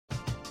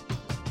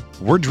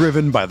We're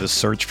driven by the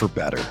search for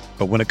better.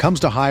 But when it comes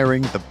to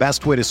hiring, the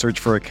best way to search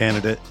for a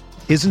candidate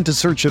isn't to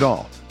search at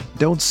all.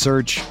 Don't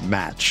search,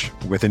 match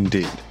with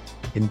Indeed.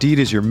 Indeed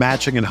is your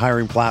matching and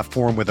hiring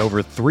platform with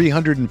over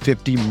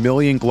 350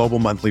 million global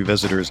monthly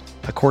visitors,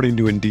 according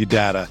to Indeed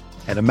data,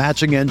 and a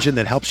matching engine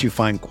that helps you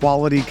find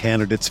quality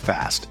candidates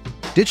fast.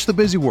 Ditch the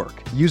busy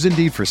work. Use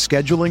Indeed for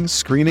scheduling,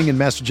 screening, and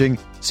messaging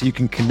so you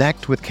can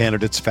connect with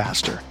candidates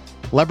faster.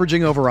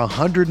 Leveraging over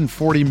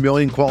 140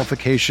 million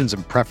qualifications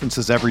and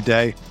preferences every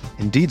day,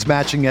 Indeed's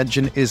matching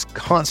engine is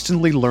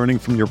constantly learning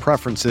from your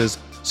preferences,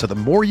 so the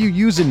more you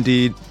use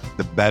Indeed,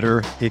 the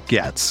better it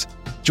gets.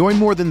 Join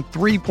more than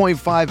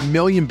 3.5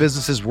 million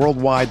businesses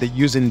worldwide that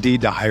use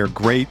Indeed to hire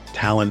great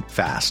talent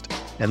fast.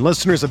 And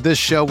listeners of this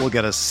show will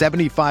get a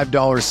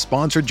 $75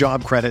 sponsored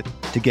job credit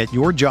to get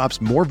your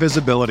jobs more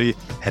visibility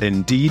at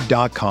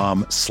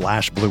Indeed.com/Blue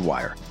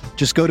Wire.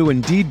 Just go to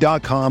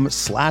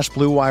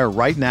Indeed.com/Blue Wire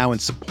right now and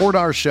support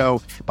our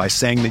show by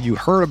saying that you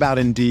heard about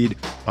Indeed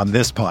on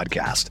this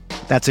podcast.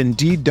 That's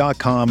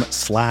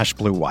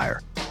Indeed.com/Blue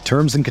Wire.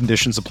 Terms and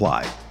conditions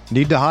apply.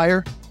 Need to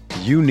hire?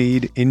 You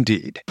need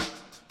Indeed.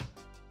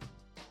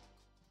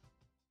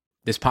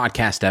 This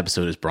podcast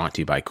episode is brought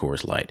to you by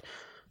Coors Light.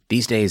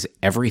 These days,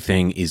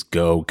 everything is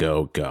go,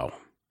 go, go.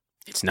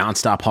 It's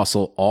nonstop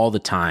hustle all the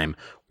time.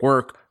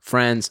 Work,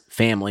 friends,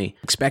 family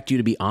expect you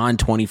to be on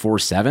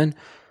 24/7.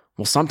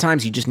 Well,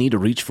 sometimes you just need to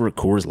reach for a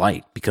Coors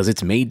Light because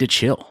it's made to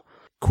chill.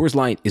 Coors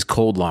Light is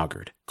cold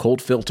lagered,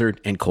 cold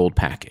filtered, and cold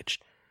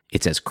packaged.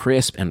 It's as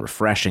crisp and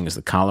refreshing as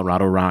the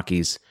Colorado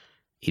Rockies.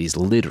 It is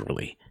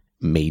literally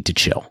made to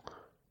chill.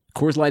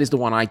 Coors Light is the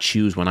one I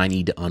choose when I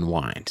need to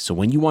unwind. So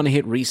when you want to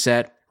hit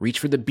reset, reach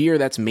for the beer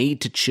that's made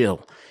to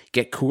chill.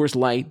 Get Coors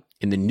Light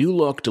in the new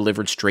look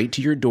delivered straight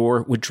to your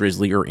door with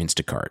Drizzly or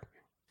Instacart.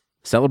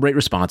 Celebrate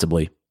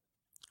responsibly.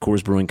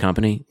 Coors Brewing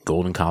Company,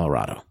 Golden,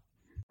 Colorado.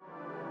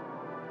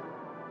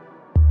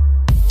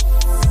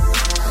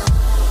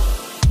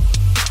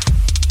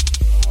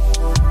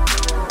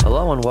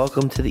 Hello and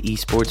welcome to the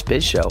Esports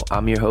Biz Show.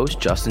 I'm your host,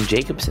 Justin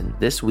Jacobson.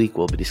 This week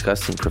we'll be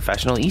discussing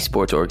professional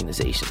esports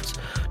organizations.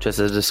 Just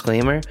as a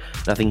disclaimer,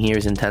 nothing here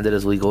is intended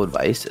as legal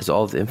advice, as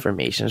all of the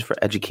information is for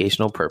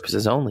educational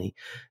purposes only.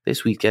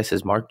 This week's guest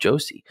is Mark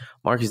Josey.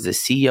 Mark is the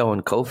CEO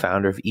and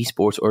co-founder of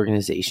esports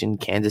organization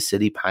Kansas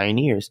City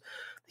Pioneers.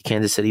 The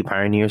Kansas City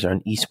Pioneers are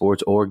an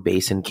esports org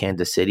based in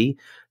Kansas City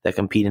that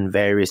compete in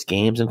various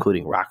games,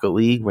 including Rocket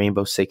League,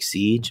 Rainbow Six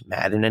Siege,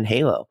 Madden, and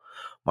Halo.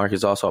 Mark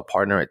is also a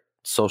partner at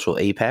Social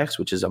Apex,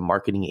 which is a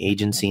marketing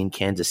agency in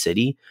Kansas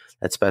City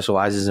that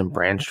specializes in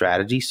brand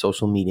strategy,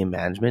 social media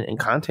management, and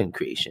content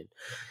creation.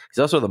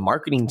 He's also the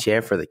marketing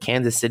chair for the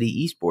Kansas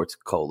City Esports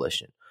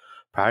Coalition.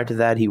 Prior to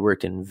that, he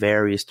worked in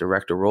various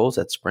director roles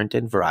at Sprint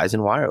and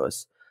Verizon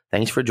Wireless.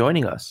 Thanks for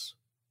joining us.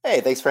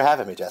 Hey, thanks for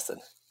having me, Justin.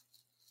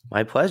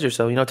 My pleasure.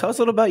 So, tell us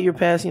a little about your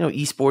past,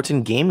 esports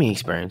and gaming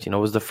experience. What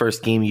was the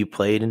first game you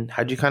played and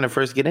how'd you kind of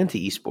first get into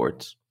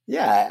esports?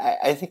 Yeah,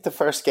 I think the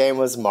first game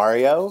was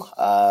Mario.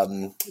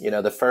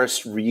 The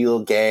first real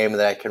game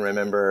that I can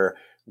remember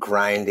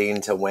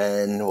grinding to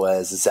win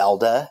was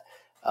Zelda.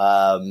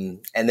 And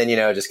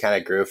then, just kind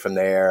of grew from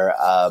there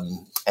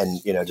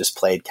and, just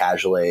played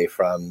casually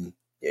from,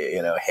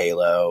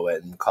 Halo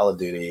and Call of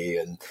Duty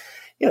and,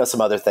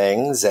 some other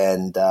things.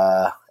 And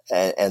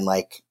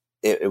like,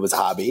 it was a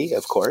hobby,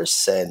 of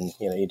course. And,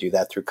 you do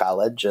that through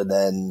college. And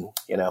then,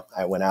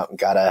 I went out and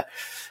got a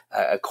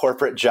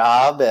corporate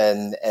job,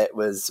 and it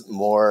was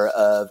more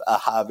of a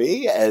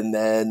hobby. And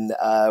then,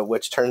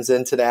 which turns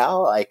into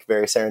now, like,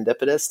 very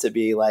serendipitous to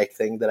be like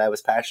thing that I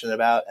was passionate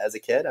about as a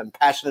kid. I'm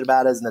passionate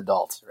about as an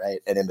adult, right?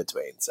 And in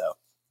between. So.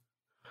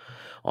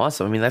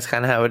 Awesome. That's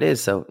kind of how it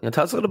is. So,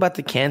 tell us a little about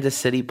the Kansas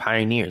City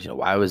Pioneers.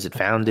 Why was it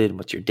founded?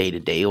 What's your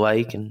day-to-day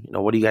like? And,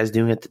 what are you guys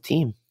doing at the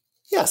team?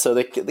 Yeah, so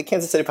the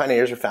Kansas City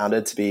Pioneers were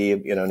founded to be,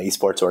 an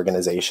esports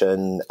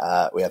organization.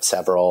 We have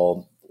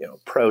several,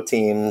 pro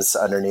teams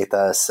underneath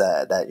us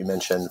that you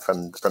mentioned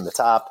from the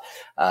top,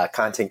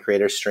 content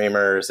creators,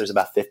 streamers. There's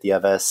about 50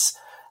 of us.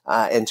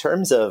 In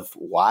terms of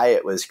why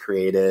it was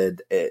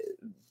created,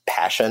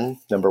 passion,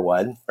 number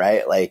one,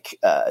 right? Like,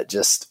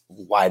 just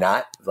why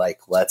not? Like,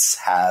 let's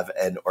have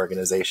an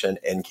organization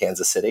in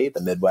Kansas City.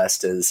 The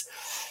Midwest is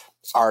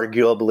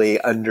arguably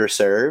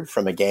underserved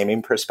from a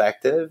gaming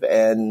perspective,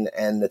 and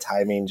the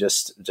timing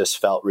just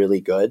felt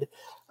really good.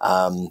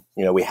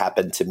 We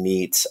happened to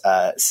meet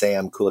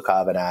Sam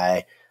Kulikov and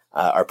I,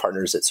 our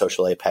partners at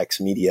Social Apex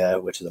Media,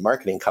 which is a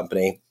marketing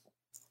company,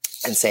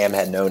 and Sam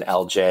had known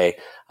LJ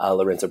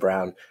Lorenzo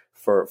Brown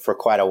for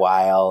quite a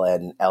while,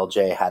 and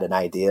LJ had an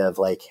idea of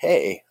like,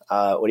 hey,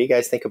 what do you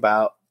guys think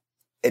about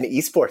an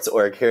esports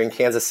org here in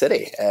Kansas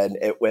City? And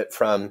it went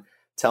from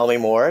tell me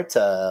more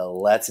to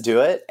let's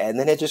do it. And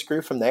then it just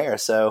grew from there.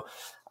 So,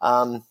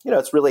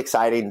 it's really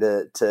exciting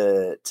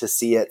to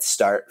see it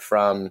start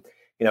from,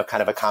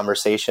 kind of a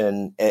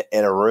conversation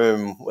in a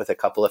room with a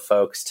couple of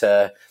folks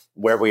to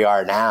where we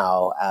are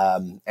now,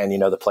 and,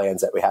 the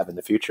plans that we have in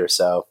the future.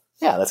 So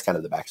yeah, that's kind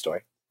of the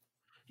backstory.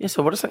 Yeah.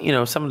 So what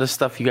are some of the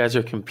stuff you guys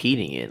are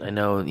competing in? I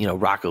know,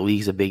 Rocket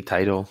League's a big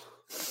title.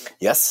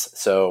 Yes.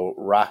 So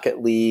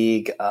Rocket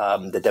League,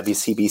 the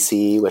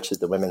WCBC, which is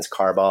the Women's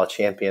Carball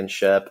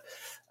Championship,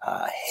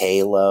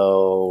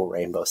 Halo,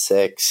 Rainbow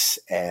Six,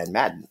 and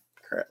Madden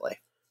currently.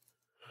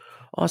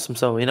 Awesome.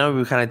 So, we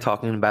were kind of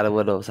talking about it a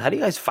little. So how do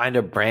you guys find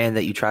a brand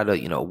that you try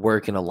to,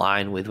 work and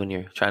align with when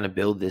you're trying to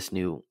build this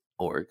new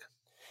org?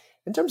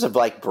 In terms of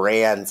like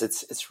brands,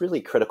 it's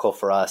really critical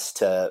for us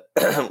to,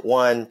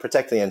 one,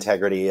 protect the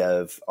integrity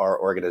of our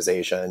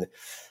organization,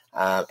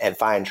 and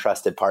find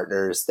trusted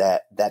partners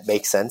that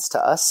make sense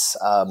to us.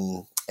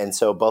 And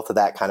so both of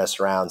that kind of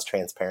surrounds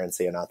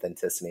transparency and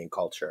authenticity and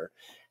culture.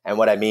 And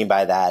what I mean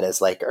by that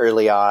is like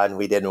early on,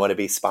 we didn't want to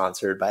be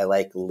sponsored by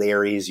like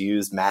Larry's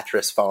Used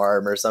Mattress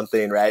Farm or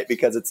something, right?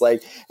 Because it's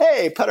like,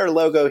 hey, put our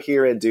logo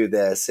here and do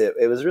this.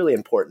 It was really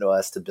important to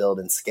us to build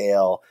and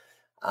scale,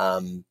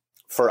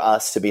 for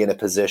us to be in a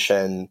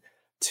position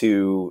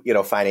to,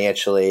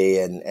 financially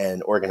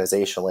and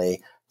organizationally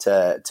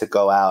to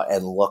go out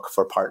and look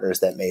for partners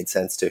that made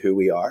sense to who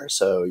we are.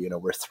 So,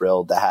 we're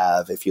thrilled to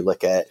have, if you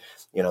look at,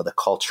 the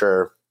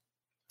culture,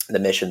 the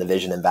mission, the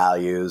vision, and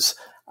values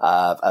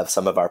of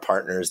some of our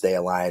partners, they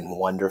align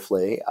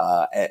wonderfully,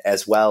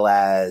 as well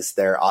as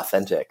they're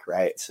authentic,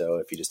 right? So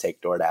if you just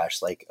take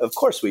DoorDash, like, of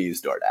course we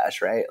use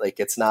DoorDash, right? Like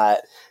it's not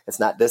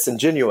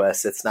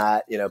disingenuous. It's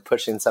not,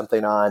 pushing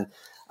something on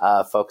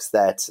folks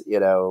that,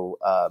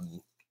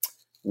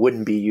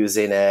 wouldn't be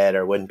using it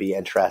or wouldn't be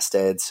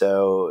interested.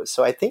 So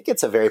I think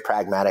it's a very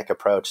pragmatic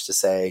approach to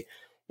say,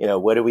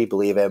 what do we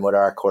believe in? What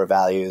are our core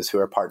values? Who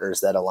are partners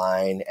that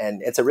align?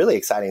 And it's a really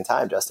exciting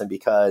time, Justin,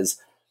 because,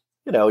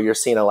 you're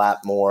seeing a lot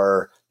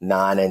more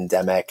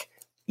non-endemic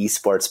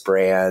esports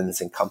brands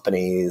and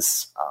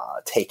companies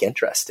take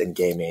interest in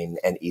gaming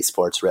and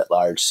esports writ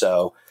large.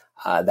 So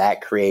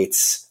that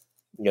creates,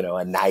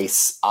 a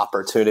nice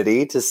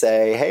opportunity to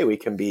say, hey, we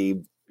can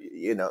be,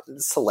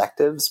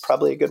 selective is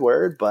probably a good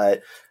word,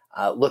 but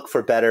look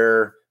for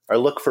better or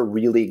look for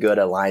really good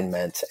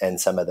alignment in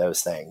some of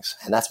those things.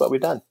 And that's what we've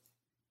done.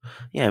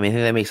 Yeah, I think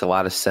that makes a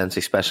lot of sense,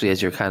 especially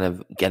as you're kind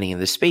of getting in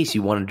this space.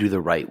 You want to do the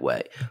right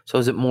way. So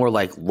is it more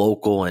like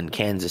local and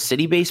Kansas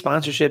City-based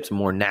sponsorships,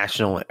 more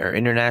national or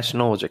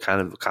international? Is it kind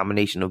of a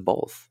combination of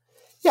both?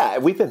 Yeah,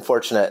 we've been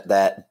fortunate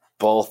that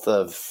both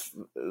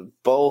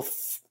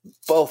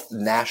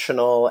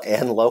national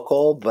and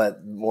local,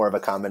 but more of a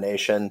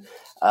combination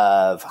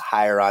of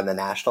higher on the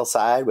national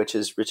side, which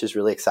is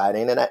really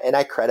exciting. And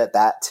I credit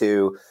that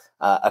to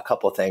a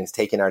couple of things,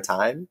 taking our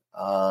time.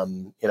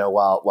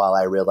 While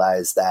I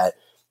realize that,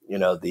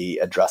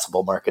 the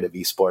addressable market of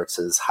esports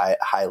is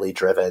highly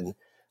driven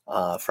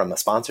from a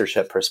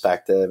sponsorship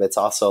perspective, it's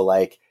also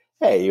like,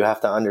 hey, you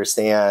have to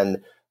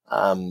understand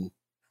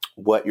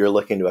what you're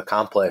looking to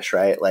accomplish,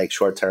 right? Like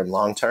short term,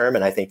 long term.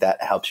 And I think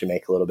that helps you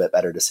make a little bit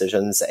better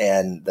decisions.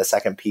 And the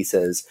second piece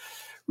is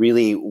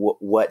really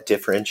what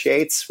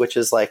differentiates, which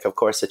is like, of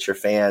course, it's your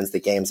fans, the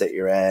games that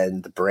you're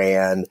in, the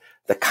brand,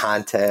 the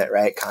content,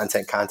 right?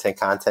 Content,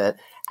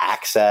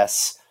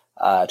 access,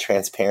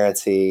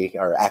 transparency,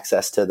 or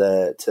access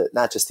to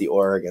not just the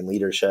org and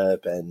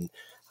leadership and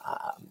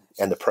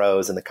the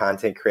pros and the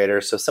content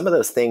creators. So some of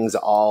those things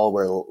all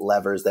were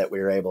levers that we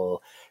were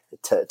able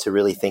to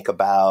really think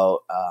about,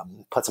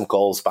 put some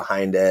goals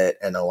behind it,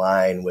 and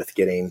align with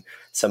getting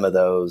some of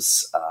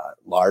those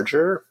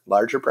larger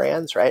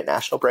brands, right?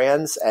 National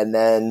brands. And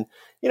then,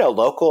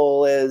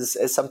 local is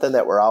something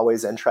that we're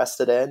always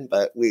interested in,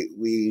 but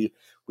we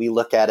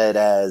look at it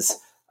as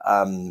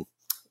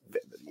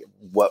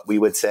what we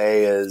would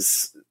say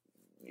is,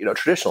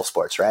 traditional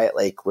sports, right?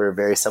 Like we're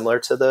very similar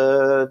to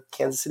the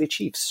Kansas City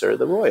Chiefs or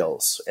the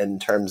Royals in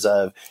terms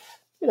of,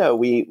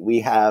 we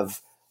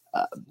have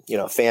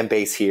fan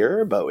base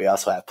here, but we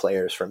also have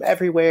players from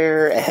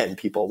everywhere and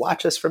people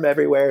watch us from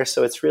everywhere.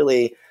 So it's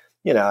really,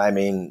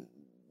 I'm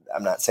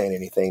not saying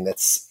anything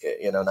that's,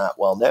 not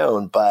well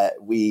known, but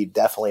we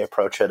definitely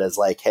approach it as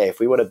like, hey,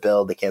 if we want to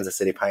build the Kansas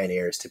City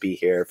Pioneers to be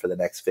here for the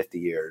next 50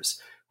 years,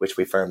 which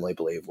we firmly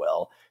believe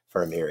will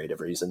for a myriad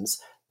of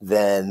reasons,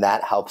 then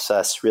that helps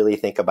us really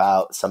think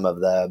about some of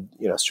the,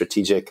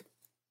 strategic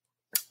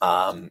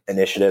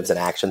initiatives and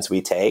actions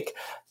we take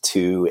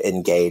to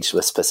engage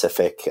with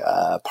specific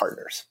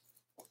partners.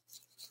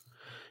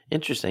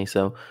 Interesting.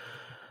 So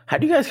how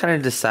do you guys kind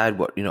of decide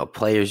what,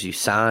 players you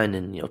sign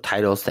and,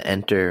 titles to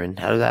enter, and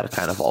how does that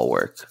kind of all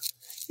work?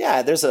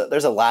 Yeah, there's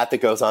a lot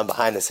that goes on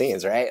behind the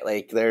scenes, right?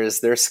 Like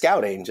there's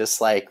scouting, just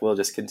like we'll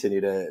just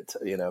continue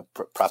to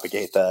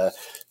propagate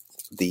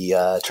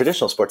the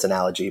traditional sports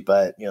analogy,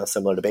 but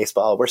similar to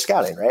baseball, we're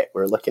scouting, right?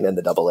 We're looking in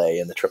the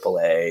AA and the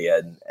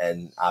AAA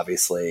and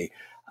obviously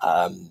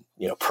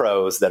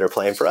pros that are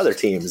playing for other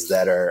teams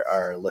that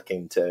are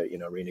looking to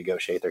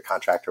renegotiate their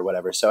contract or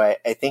whatever. So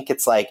I think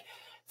it's like,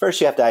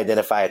 first you have to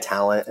identify a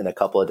talent in a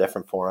couple of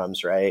different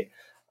forums, right?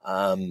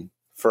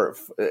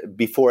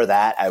 Before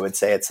that, I would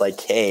say it's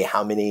like, hey,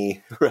 how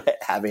many, right,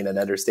 having an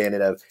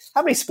understanding of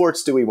how many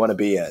sports do we want to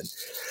be in?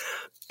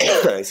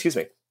 Excuse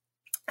me.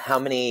 How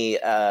many,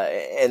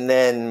 and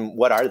then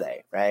what are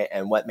they, right?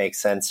 And what makes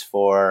sense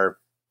for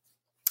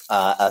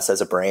us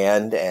as a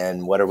brand,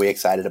 and what are we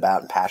excited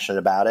about and passionate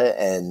about it,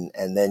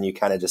 and then you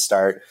kind of just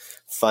start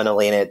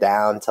funneling it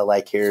down to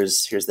like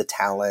here's the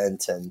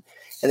talent, and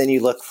then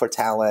you look for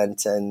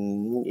talent,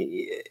 and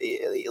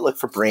you look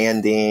for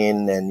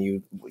branding,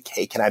 and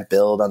hey, can I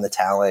build on the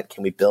talent?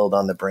 Can we build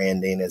on the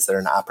branding? Is there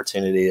an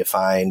opportunity to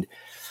find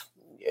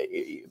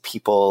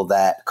people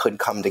that could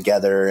come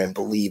together and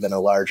believe in a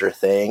larger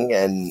thing?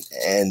 And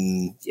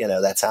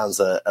that sounds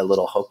a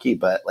little hokey,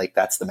 but like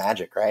that's the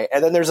magic, right?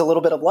 And then there's a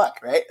little bit of luck,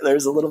 right?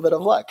 There's a little bit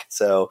of luck.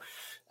 So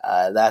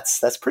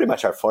that's pretty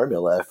much our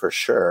formula for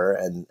sure.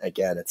 And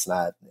again, it's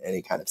not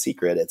any kind of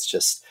secret. It's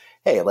just,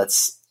 hey,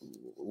 let's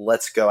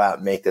go out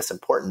and make this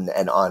important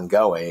and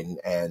ongoing.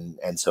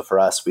 And so for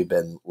us, we've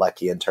been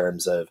lucky in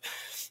terms of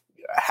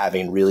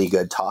having really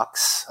good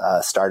talks,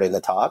 starting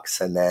the talks,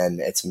 and then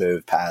it's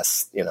moved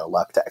past,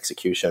 luck to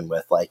execution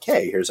with like,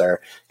 hey, here's our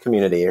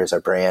community, here's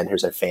our brand,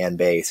 here's our fan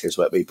base, here's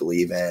what we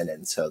believe in.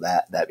 And so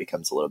that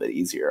becomes a little bit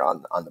easier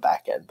on the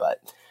back end,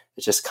 but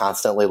it's just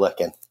constantly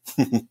looking.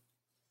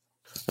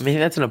 I mean,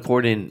 that's an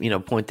important,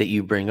 point that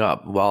you bring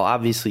up. While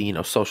obviously,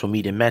 social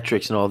media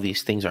metrics and all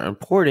these things are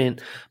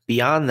important,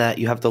 beyond that,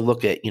 you have to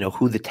look at,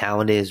 who the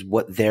talent is,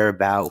 what they're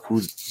about,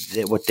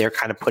 what they're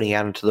kind of putting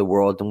out into the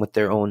world, and what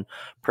their own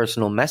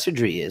personal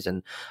messagery is.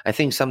 And I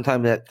think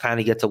sometimes that kind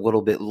of gets a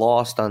little bit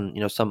lost on,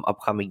 some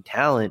upcoming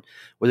talent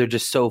where they're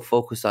just so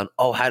focused on,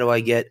 oh, how do I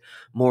get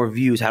more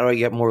views? How do I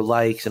get more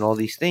likes and all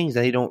these things?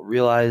 And they don't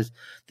realize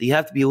that you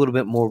have to be a little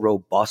bit more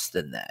robust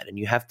than that. And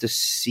you have to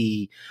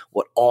see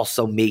what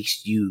also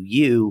makes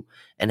you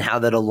and how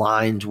that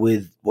aligns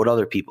with what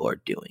other people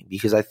are doing.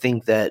 Because I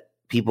think that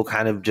people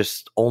kind of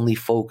just only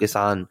focus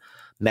on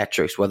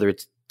metrics, whether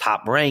it's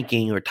top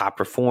ranking or top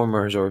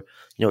performers or,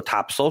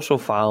 top social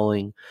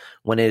following,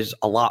 when there's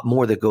a lot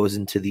more that goes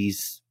into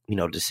these,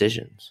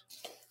 decisions.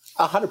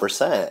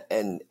 100%.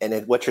 And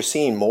what you're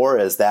seeing more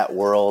is that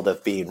world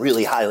of being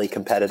really highly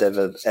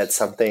competitive at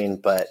something,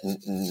 but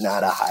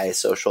not a high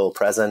social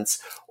presence,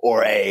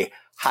 or a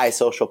high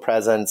social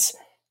presence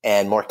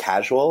and more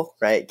casual,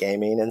 right?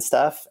 Gaming and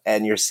stuff.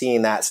 And you're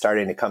seeing that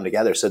starting to come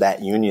together. So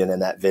that union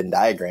and that Venn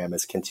diagram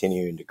is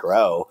continuing to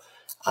grow.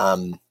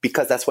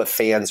 Because that's what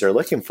fans are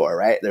looking for,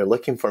 right? They're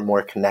looking for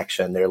more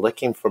connection. They're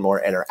looking for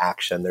more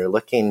interaction. They're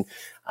looking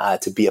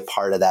to be a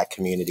part of that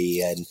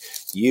community. And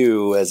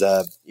you as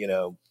a,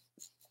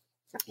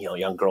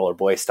 young girl or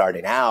boy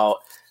starting out,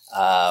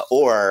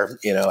 or,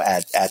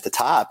 at the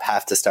top,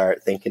 have to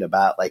start thinking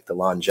about like the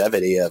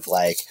longevity of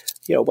like,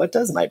 what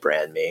does my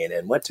brand mean,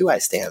 and what do I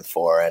stand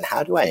for, and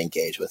how do I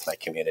engage with my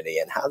community,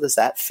 and how does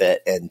that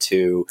fit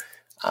into,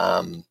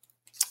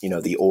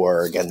 the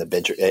org and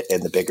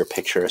the bigger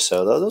picture.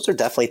 So those are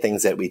definitely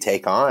things that we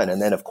take on.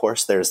 And then of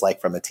course there's like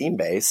from a team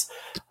base,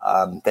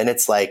 then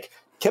it's like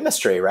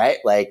chemistry, right?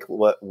 Like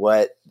what,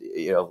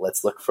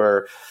 let's look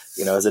for,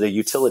 is it a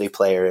utility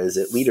player? Is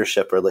it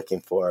leadership we're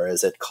looking for?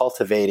 Is it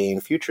cultivating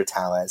future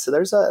talent? So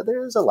there's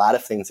a lot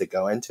of things that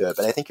go into it,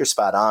 but I think you're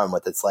spot on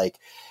with, it's like,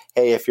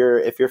 hey, if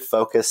you're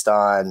focused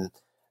on,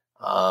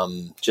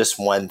 just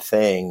one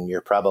thing,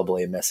 you're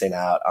probably missing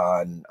out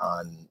on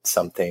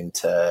something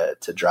to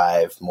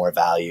drive more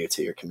value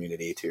to your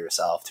community, to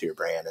yourself, to your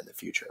brand in the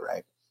future,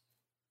 right?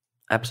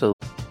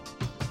 Absolutely.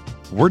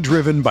 We're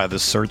driven by the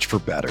search for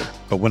better.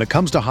 But when it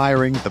comes to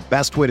hiring, the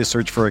best way to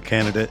search for a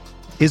candidate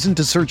isn't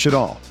to search at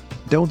all.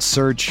 Don't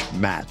search,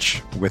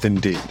 match with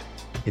Indeed.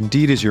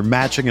 Indeed is your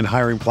matching and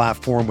hiring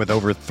platform with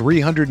over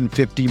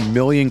 350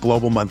 million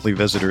global monthly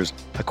visitors,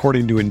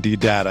 according to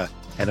Indeed data,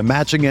 and a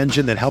matching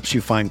engine that helps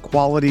you find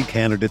quality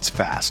candidates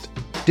fast.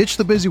 Ditch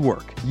the busy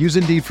work. Use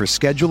Indeed for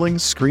scheduling,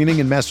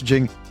 screening, and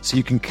messaging so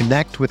you can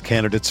connect with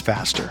candidates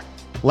faster.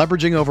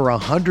 Leveraging over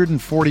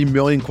 140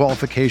 million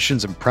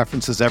qualifications and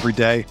preferences every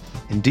day,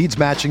 Indeed's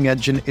matching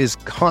engine is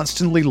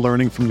constantly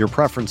learning from your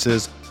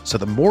preferences, so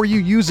the more you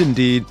use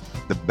Indeed,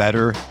 the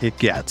better it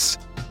gets.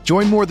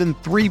 Join more than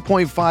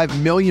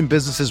 3.5 million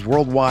businesses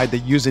worldwide that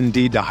use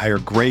Indeed to hire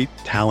great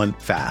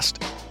talent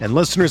fast. And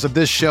listeners of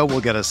this show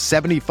will get a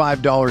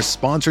 $75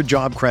 sponsored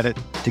job credit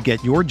to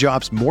get your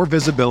jobs more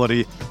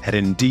visibility at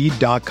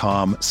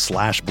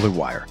Indeed.com/Blue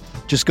Wire.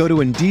 Just go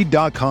to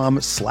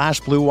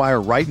Indeed.com/Blue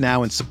Wire right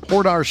now and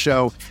support our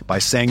show by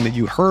saying that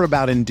you heard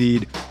about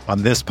Indeed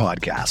on this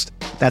podcast.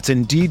 That's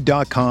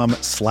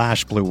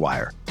Indeed.com/Blue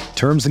Wire.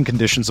 Terms and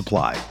conditions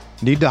apply.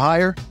 Need to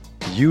hire?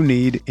 You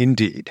need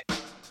Indeed.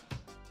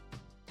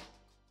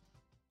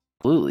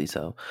 Absolutely.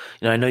 So,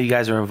 I know you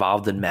guys are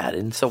involved in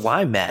Madden. So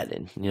why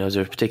Madden? Is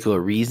there a particular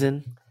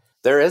reason?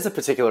 There is a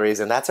particular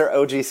reason. That's our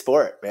OG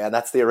sport, man.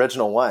 That's the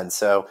original one.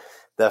 So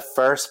the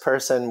first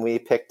person we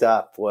picked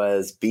up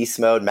was Beast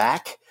Mode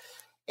Mac,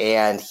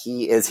 and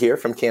he is here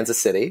from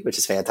Kansas City, which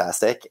is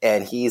fantastic.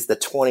 And he's the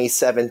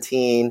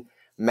 2017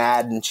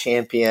 Madden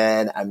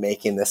champion. I'm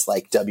making this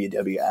like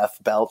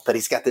WWF belt, but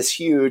he's got this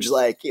huge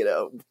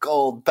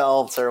gold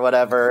belt or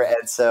whatever.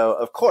 And so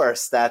of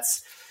course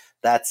that's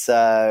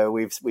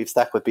we've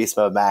stuck with Beast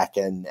Mode Mac,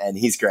 and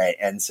he's great.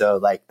 And so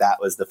like that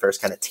was the first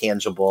kind of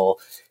tangible,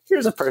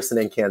 here's a person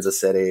in Kansas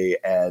City,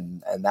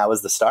 and that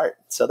was the start.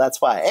 So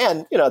that's why.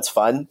 And it's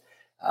fun.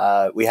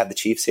 we have the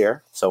Chiefs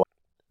here. So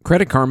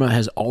Credit Karma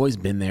has always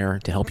been there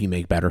to help you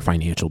make better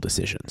financial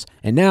decisions.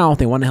 And now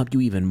they want to help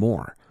you even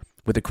more.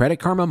 With the Credit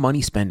Karma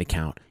Money Spend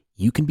account,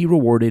 you can be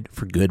rewarded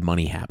for good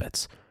money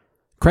habits.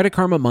 Credit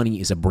Karma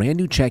Money is a brand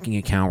new checking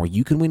account where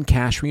you can win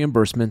cash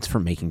reimbursements for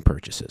making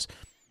purchases.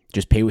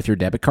 Just pay with your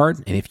debit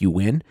card, and if you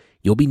win,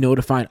 you'll be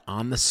notified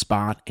on the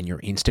spot, and your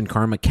Instant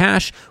Karma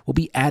cash will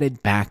be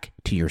added back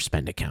to your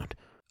spend account.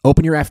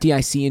 Open your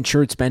FDIC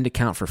insured spend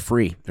account for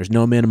free. There's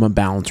no minimum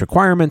balance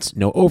requirements,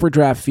 no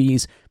overdraft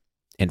fees,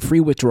 and free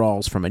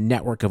withdrawals from a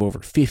network of over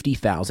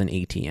 50,000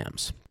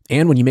 ATMs.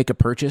 And when you make a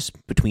purchase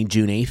between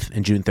June 8th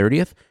and June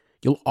 30th,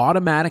 you'll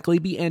automatically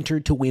be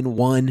entered to win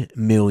 $1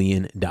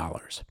 million.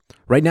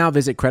 Right now,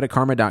 visit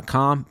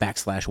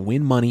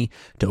creditkarma.com/winmoney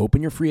to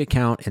open your free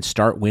account and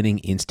start winning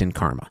instant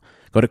karma.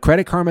 Go to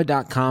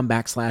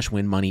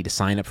creditkarma.com/winmoney to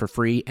sign up for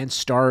free and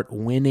start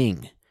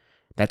winning.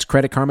 That's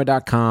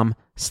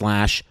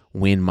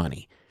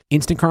creditkarma.com/winmoney.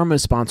 Instant Karma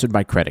is sponsored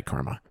by Credit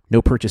Karma.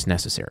 No purchase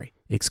necessary.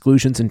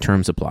 Exclusions and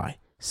terms apply.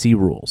 See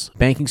rules.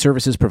 Banking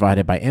services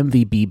provided by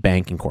MVB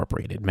Bank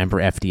Incorporated. Member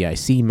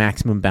FDIC.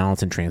 Maximum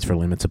balance and transfer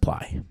limits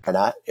apply. Or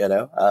not,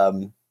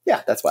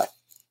 yeah, that's why.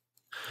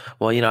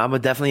 Well, I'm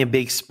definitely a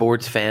big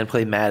sports fan,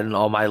 played Madden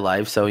all my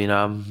life. So,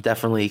 I'm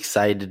definitely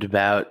excited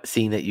about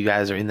seeing that you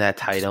guys are in that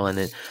title. And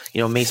it,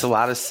 makes a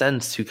lot of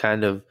sense to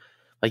kind of,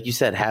 like you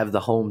said, have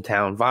the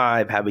hometown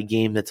vibe, have a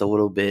game that's a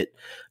little bit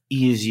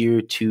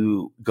easier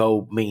to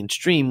go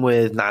mainstream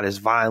with, not as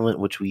violent,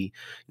 which we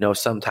know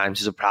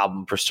sometimes is a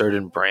problem for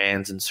certain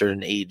brands and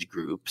certain age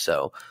groups.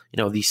 So,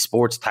 these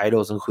sports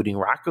titles, including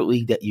Rocket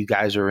League that you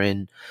guys are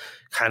in,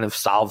 kind of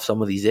solve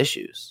some of these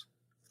issues.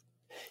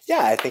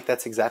 Yeah, I think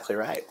that's exactly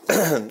right.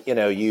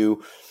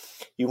 You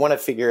want to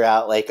figure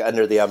out, like,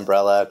 under the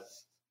umbrella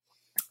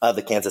of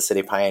the Kansas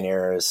City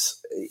Pioneers,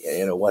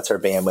 what's our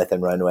bandwidth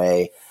and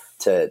runway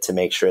to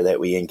make sure that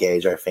we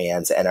engage our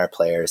fans and our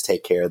players,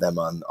 take care of them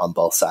on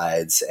both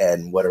sides,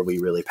 and what are we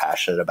really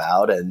passionate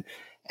about, and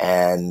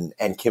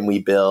can we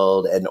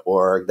build an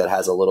org that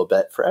has a little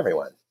bit for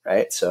everyone,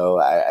 right? So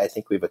I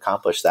think we've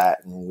accomplished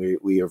that, and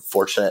we are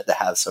fortunate to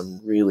have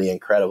some really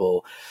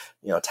incredible,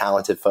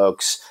 talented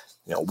folks,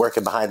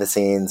 working behind the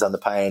scenes on the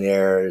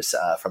Pioneers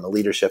from a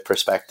leadership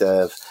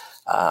perspective,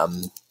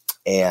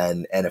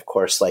 and of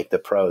course, like the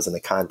pros and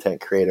the content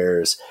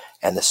creators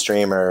and the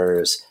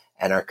streamers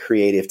and our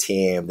creative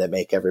team that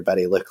make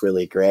everybody look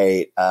really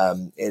great.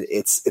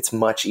 It's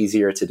much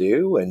easier to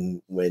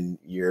do when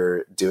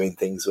you're doing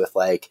things with,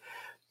 like,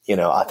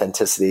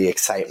 authenticity,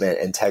 excitement,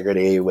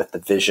 integrity, with the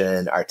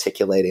vision,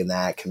 articulating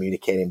that,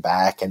 communicating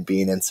back, and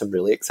being in some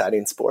really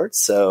exciting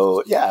sports.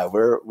 So yeah,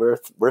 we're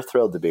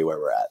thrilled to be where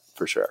we're at,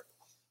 for sure.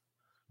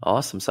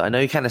 Awesome. So I know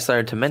you kind of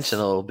started to mention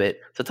a little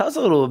bit. So tell us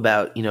a little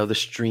about, the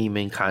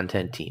streaming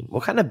content team.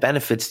 What kind of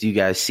benefits do you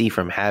guys see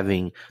from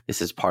having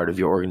this as part of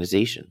your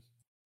organization?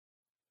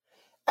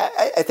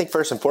 I think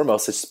first and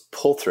foremost, it's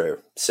pull through.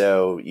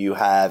 So you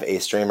have a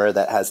streamer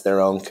that has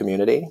their own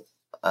community.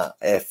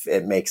 If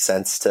it makes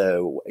sense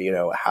to,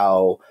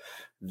 how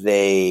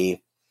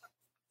they,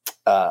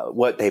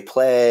 what they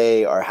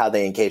play, or how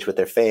they engage with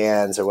their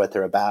fans, or what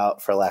they're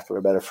about, for lack of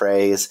a better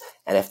phrase.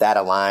 And if that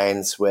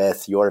aligns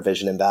with your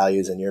vision and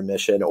values and your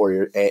mission, or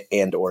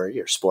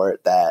your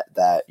sport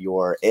that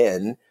you're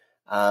in,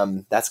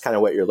 that's kind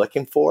of what you're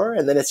looking for.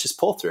 And then it's just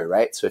pull through,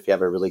 right? So if you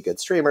have a really good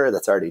streamer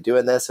that's already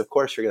doing this, of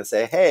course you're going to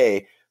say,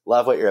 hey,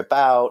 love what you're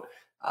about.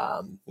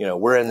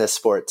 We're in this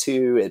sport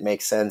too. It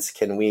makes sense.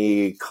 Can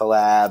we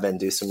collab and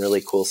do some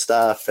really cool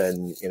stuff?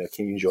 And,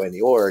 can you join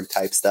the org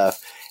type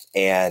stuff,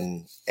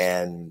 and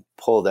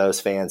pull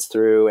those fans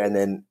through? And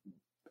then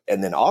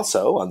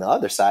also on the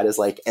other side is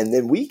like, and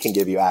then we can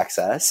give you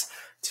access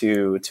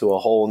to a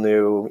whole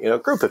new,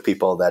 group of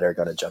people that are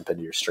going to jump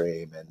into your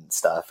stream and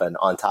stuff. And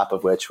on top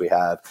of which we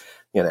have,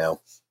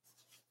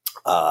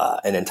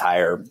 an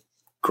entire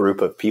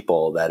group of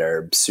people that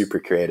are super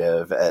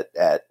creative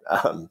at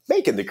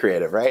making the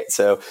creative, right?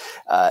 So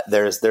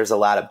there's a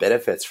lot of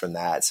benefits from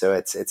that. So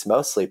it's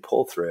mostly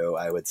pull through,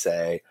 I would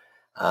say,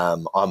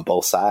 on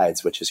both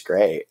sides, which is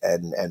great.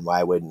 And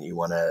why wouldn't you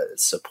want to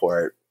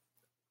support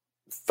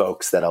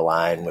folks that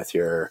align with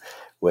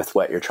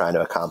what you're trying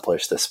to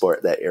accomplish, the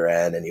sport that you're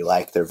in, and you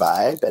like their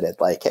vibe, and it's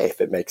like, hey,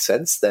 if it makes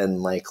sense,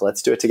 then, like,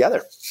 let's do it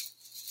together.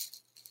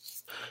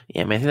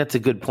 Yeah, I mean, I think that's a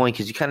good point,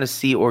 because you kind of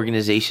see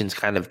organizations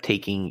kind of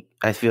taking,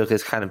 I feel like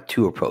there's kind of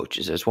two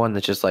approaches. There's one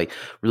that's just like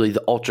really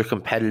the ultra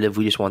competitive.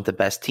 We just want the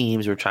best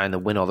teams. We're trying to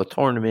win all the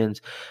tournaments.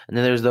 And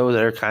then there's those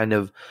that are kind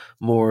of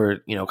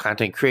more,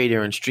 content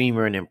creator and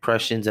streamer and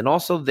impressions. And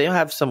also they'll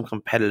have some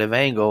competitive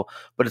angle,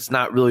 but it's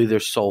not really their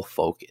sole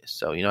focus.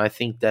 So, I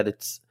think that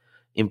it's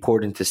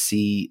important to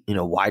see,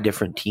 why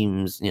different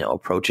teams,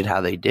 approach it how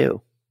they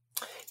do.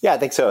 Yeah, I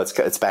think so.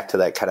 It's back to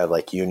that kind of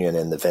like union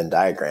in the Venn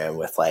diagram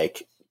with,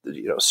 like,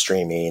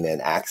 streaming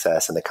and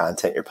access and the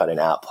content you're putting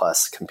out,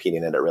 plus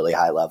competing at a really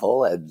high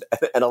level. And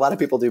a lot of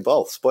people do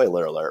both,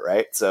 spoiler alert,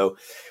 right? So,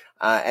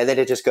 and then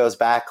it just goes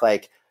back,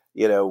 like,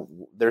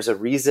 there's a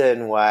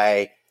reason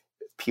why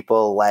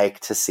people like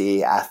to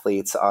see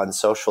athletes on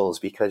socials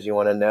because you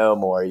want to know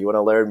more, you want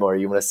to learn more,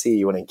 you want to see,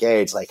 you want to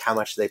engage. Like, how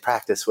much do they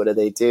practice? What do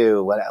they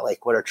do? What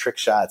are trick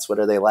shots? What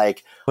are they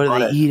like? What are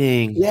they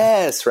eating?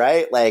 Yes,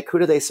 right. Like, who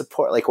do they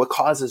support? Like, what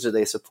causes do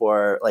they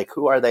support? Like,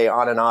 who are they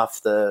on and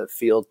off the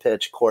field,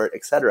 pitch, court,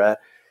 etc.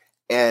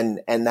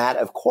 And that,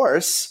 of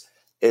course,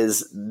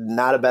 is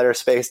not a better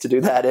space to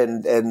do that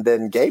and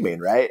then gaming,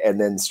 right?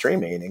 And then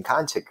streaming and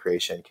content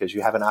creation, because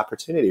you have an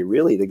opportunity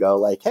really to go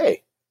like,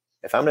 hey,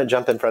 if I'm going to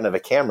jump in front of a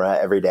camera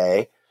every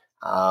day,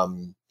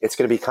 it's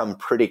going to become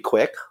pretty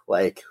quick,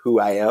 like who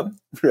I am,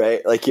 right?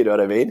 Like, you know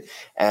what I mean?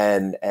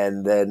 And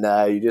then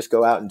you just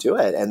go out and do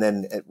it. And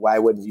then why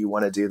wouldn't you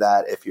want to do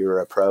that if you're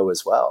a pro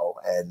as well?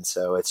 And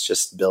so it's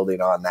just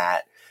building on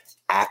that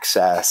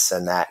access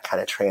and that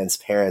kind of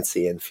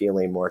transparency and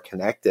feeling more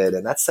connected.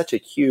 And that's such a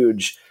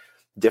huge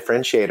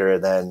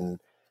differentiator than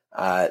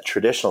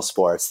traditional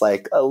sports,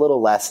 like a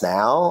little less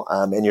now.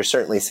 And you're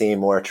certainly seeing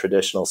more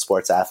traditional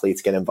sports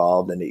athletes get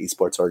involved in the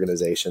esports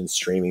organizations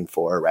streaming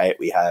for, right?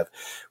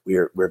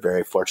 We're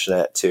very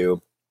fortunate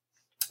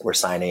we're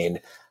signing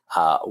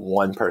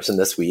one person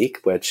this week,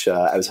 which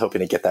I was hoping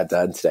to get that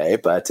done today,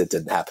 but it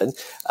didn't happen.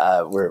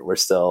 We're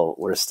still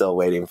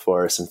waiting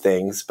for some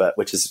things, but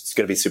which is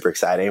going to be super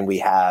exciting. We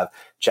have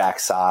Jack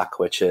Sock,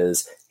 which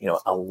is,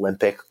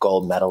 Olympic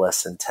gold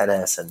medalist in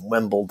tennis and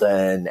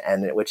Wimbledon,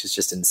 and which is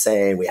just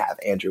insane. We have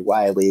Andrew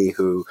Wiley,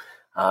 who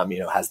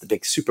has the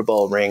big Super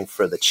Bowl ring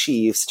for the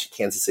Chiefs,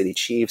 Kansas City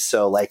Chiefs.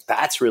 So like,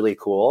 that's really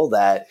cool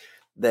that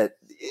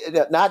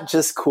not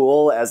just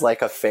cool as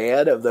like a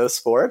fan of those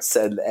sports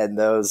and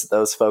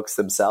those folks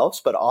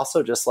themselves, but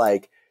also just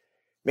like,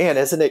 man,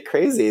 isn't it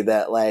crazy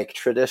that like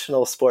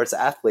traditional sports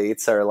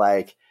athletes are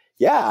like,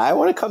 yeah, I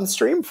want to come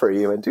stream for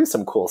you and do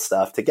some cool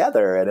stuff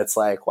together. And it's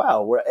like,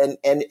 wow, and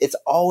it's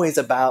always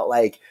about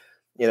like,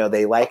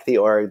 they like the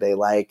org, they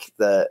like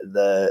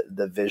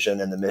the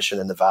vision and the mission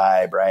and the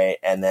vibe, right?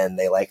 And then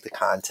they like the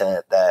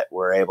content that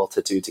we're able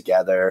to do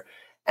together.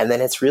 And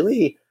then it's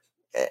really,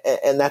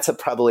 and that's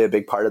probably a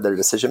big part of their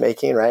decision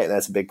making, right? And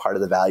that's a big part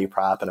of the value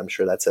prop. And I'm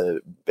sure that's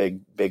a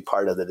big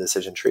part of the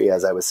decision tree,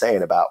 as I was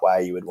saying, about why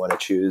you would want to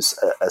choose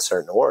a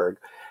certain org.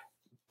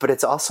 But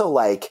it's also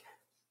like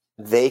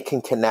they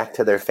can connect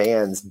to their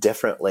fans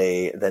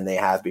differently than they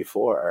have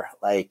before.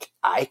 Like,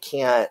 I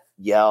can't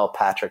yell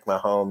Patrick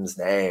Mahomes'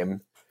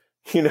 name,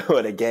 in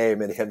a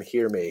game and him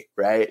hear me,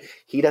 right?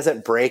 He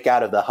doesn't break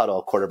out of the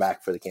huddle,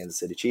 quarterback for the Kansas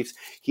City Chiefs.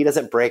 He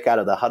doesn't break out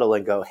of the huddle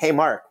and go, hey,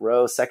 Mark,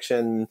 row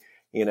section,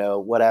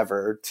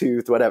 whatever,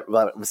 tooth,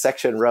 whatever,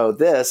 section row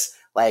this,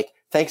 like,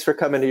 thanks for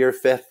coming to your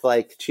fifth,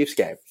 like, Chiefs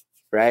game,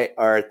 right?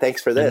 Or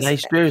thanks for this. A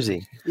nice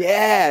jersey.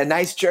 Yeah,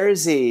 nice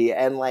jersey.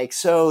 And like,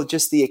 so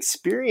just the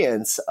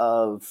experience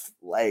of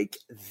like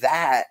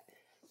that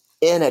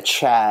in a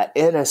chat,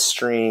 in a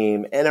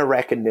stream, in a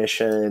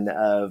recognition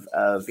of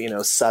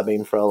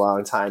subbing for a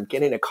long time,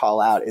 getting a call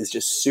out is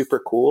just super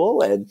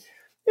cool. And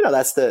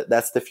that's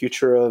the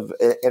future of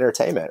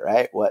entertainment,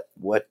 right?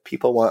 What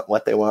people want,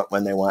 what they want,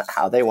 when they want,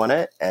 how they want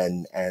it,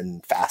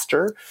 and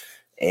faster.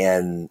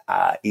 And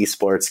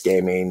esports,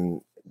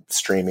 gaming,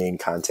 streaming,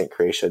 content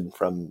creation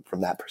from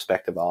that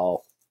perspective,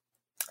 all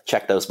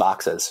check those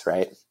boxes,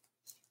 right?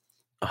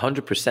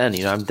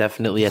 100%. I'm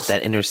definitely at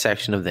that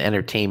intersection of the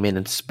entertainment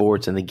and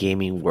sports and the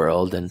gaming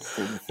world, and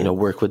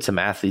work with some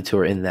athletes who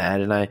are in that.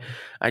 And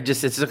I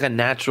just, it's like a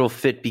natural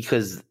fit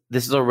because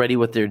this is already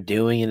what they're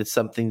doing, and it's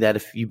something that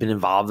if you've been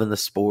involved in the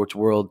sports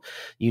world,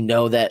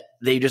 that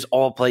they just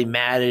all play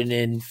Madden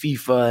and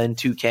FIFA and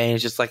 2K, and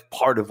it's just like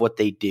part of what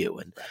they do.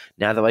 And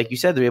now that, like you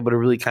said, they're able to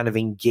really kind of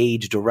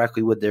engage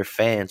directly with their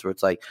fans, where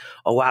it's like,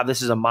 oh wow,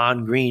 this is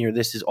Amon Green, or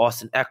this is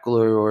Austin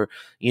Eckler, or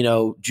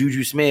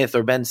Juju Smith,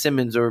 or Ben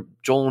Simmons, or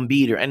Joel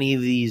Embiid, or any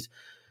of these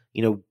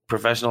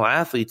professional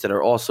athletes that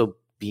are also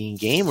being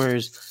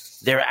gamers.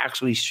 They're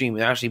actually streaming,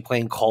 they're actually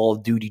playing Call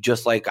of Duty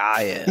just like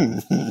I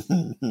am.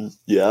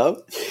 Yeah.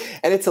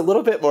 And it's a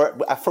little bit more,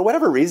 for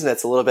whatever reason,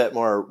 it's a little bit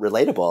more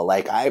relatable.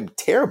 Like, I'm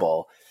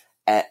terrible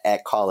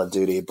at Call of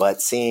Duty,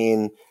 but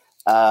seeing,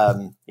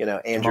 Andrew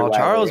Wiley,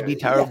 Charles be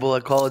terrible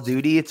at Call of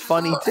Duty. It's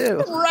funny too.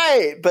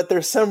 Right. But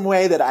there's some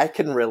way that I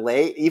can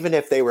relate, even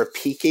if they were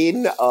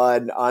peaking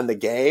on the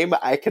game,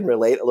 I can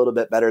relate a little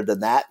bit better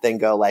than that, than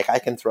go like, I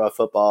can throw a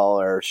football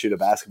or shoot a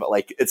basketball.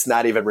 Like, it's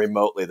not even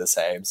remotely the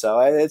same. So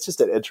it's just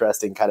an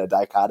interesting kind of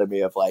dichotomy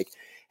of like,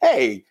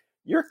 hey,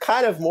 you're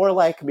kind of more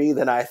like me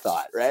than I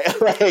thought, right?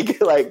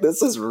 like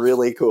this is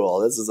really cool.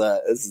 This is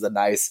a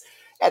nice,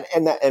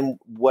 and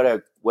what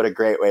a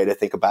great way to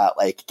think about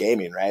like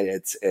gaming, right?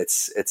 It's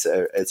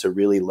a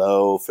really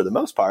low, for the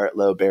most part,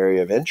 low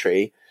barrier of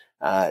entry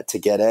to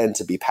get in,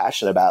 to be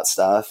passionate about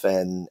stuff,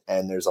 and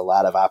there's a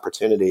lot of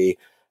opportunity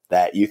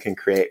that you can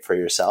create for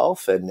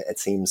yourself. And it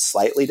seems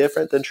slightly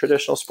different than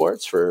traditional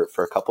sports for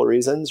a couple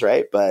reasons,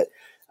 right? But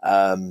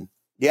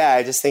yeah,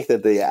 I just think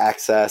that the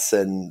access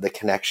and the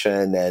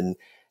connection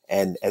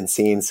and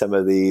seeing some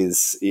of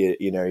these,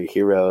 your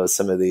heroes,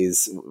 some of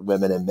these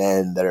women and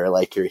men that are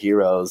like your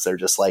heroes, they're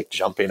just like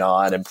jumping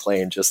on and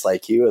playing just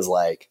like you, is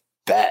like,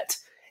 bet.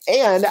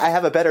 And I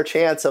have a better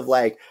chance of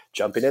like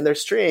jumping in their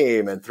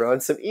stream and throwing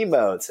some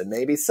emotes and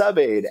maybe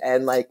subbing,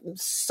 and like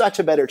such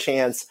a better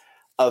chance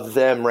of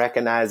them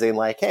recognizing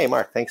like, hey,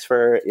 Mark, thanks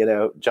for,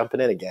 jumping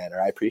in again,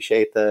 or I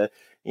appreciate the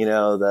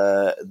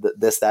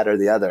this, that, or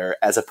the other,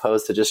 as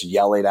opposed to just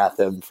yelling at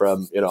them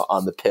from,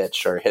 on the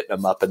pitch or hitting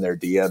them up in their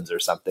DMs or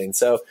something.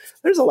 So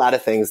there's a lot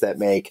of things that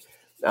make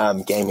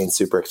gaming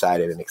super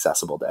exciting and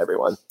accessible to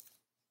everyone.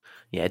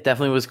 Yeah, it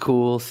definitely was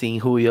cool seeing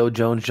Julio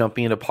Jones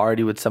jumping in a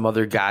party with some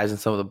other guys and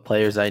some of the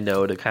players I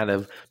know to kind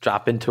of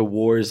drop into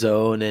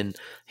Warzone, and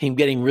him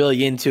getting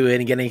really into it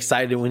and getting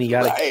excited when he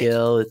got a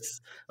kill. It's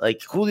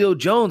like, Julio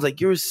Jones,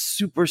 like, you're a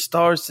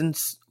superstar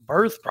since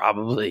birth,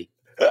 probably.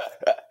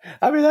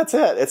 I mean, that's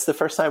it. It's the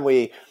first time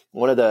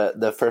one of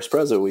the first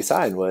pros that we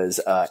signed was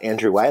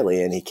Andrew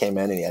Wiley, and he came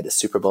in and he had a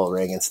Super Bowl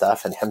ring and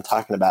stuff, and him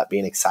talking about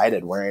being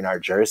excited wearing our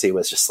jersey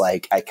was just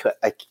like,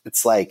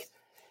 it's like,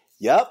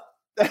 yep.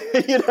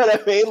 You know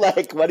what I mean?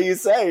 Like, what do you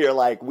say? You're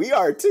like, we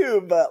are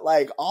too, but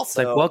like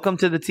also, it's like, welcome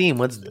to the team.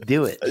 Let's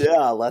do it.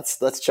 Yeah, let's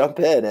jump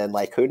in. And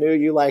like, who knew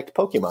you liked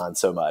Pokemon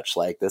so much?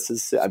 Like, this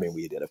is, I mean,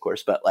 we did, of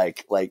course, but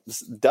like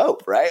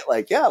dope, right?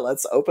 Like, yeah,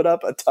 let's open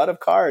up a ton of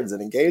cards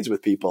and engage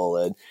with people,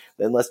 and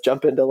then let's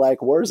jump into like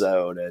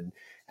Warzone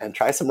and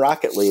try some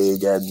Rocket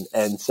League,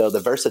 and so the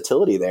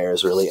versatility there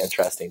is really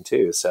interesting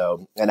too.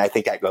 So, and I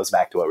think that goes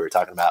back to what we were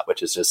talking about,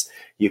 which is just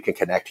you can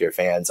connect to your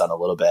fans on a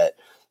little bit,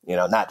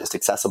 not just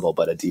accessible,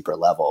 but a deeper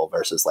level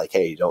versus like,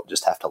 hey, you don't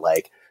just have to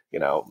like,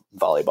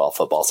 volleyball,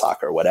 football,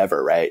 soccer,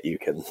 whatever, right? You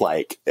can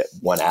like,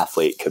 one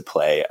athlete could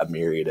play a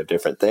myriad of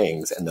different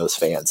things and those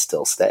fans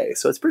still stay.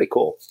 So it's pretty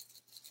cool.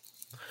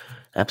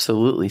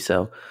 Absolutely.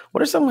 So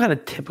what are some kind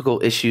of typical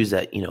issues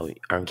that,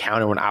 are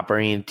encountered when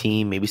operating a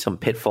team, maybe some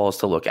pitfalls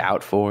to look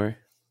out for?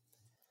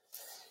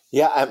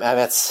 Yeah, I mean,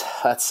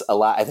 that's a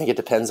lot. I think it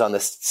depends on the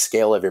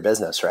scale of your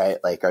business, right?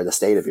 Like, or the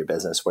state of your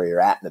business, where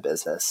you're at in the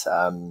business.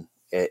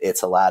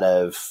 It's a lot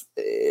of,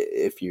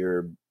 if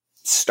you're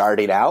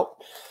starting out,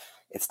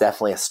 it's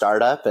definitely a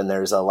startup, and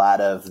there's a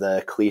lot of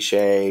the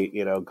cliche,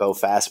 go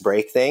fast,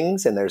 break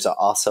things. And there's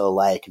also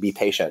like, be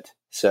patient.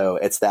 So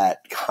it's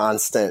that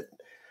constant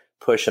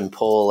push and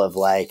pull of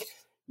like,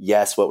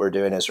 yes, what we're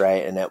doing is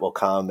right and it will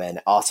come,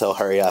 and also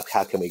hurry up.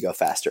 How can we go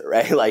faster?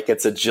 Right? Like,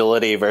 it's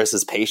agility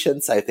versus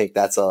patience. I think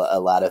that's a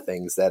lot of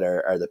things that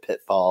are the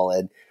pitfall.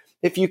 And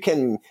if you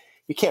can't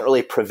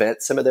really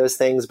prevent some of those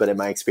things, but in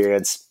my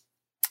experience,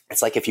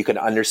 it's like, if you can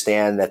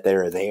understand that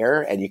they're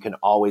there and you can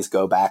always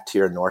go back to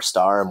your North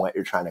Star and what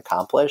you're trying to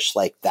accomplish,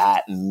 like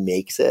that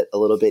makes it a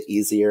little bit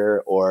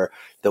easier, or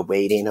the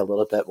waiting a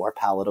little bit more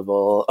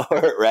palatable,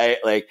 or right?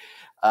 Like,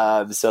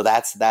 so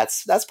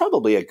that's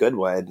probably a good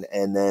one.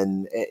 And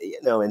then,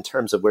 in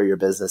terms of where your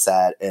business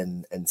at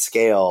and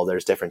scale,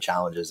 there's different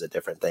challenges at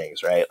different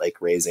things, right?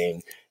 Like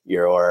raising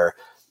your,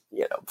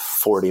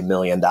 $40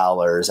 million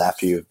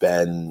after you've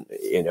been,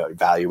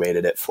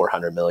 evaluated at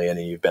 400 million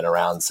and you've been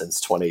around since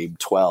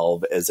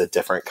 2012 is a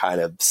different kind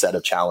of set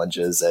of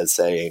challenges as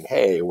saying,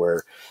 hey,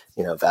 we're,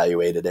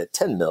 evaluated at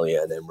 10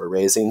 million and we're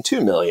raising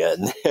 2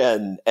 million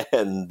and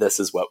this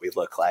is what we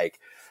look like.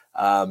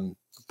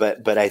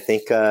 But I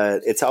think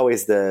it's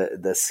always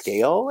the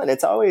scale, and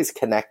it's always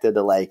connected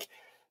to like,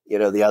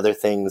 the other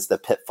things, the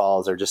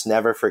pitfalls, or just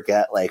never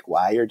forget like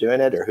why you're doing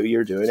it or who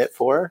you're doing it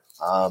for.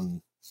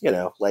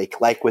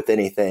 Like with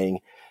anything,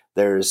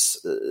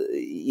 there's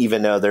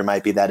even though there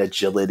might be that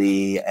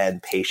agility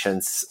and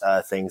patience,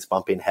 things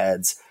bumping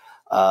heads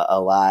a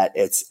lot.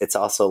 It's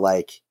also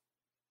like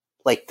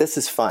this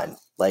is fun.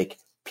 Like,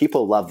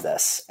 people love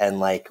this, and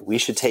like, we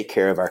should take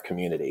care of our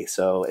community.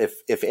 So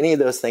if any of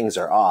those things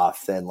are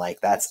off, then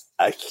like, that's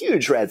a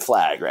huge red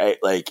flag, right?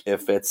 Like,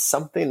 if it's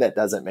something that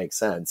doesn't make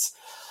sense.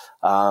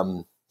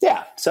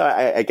 Yeah. So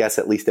I guess,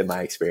 at least in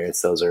my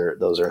experience, those are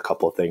a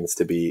couple of things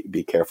to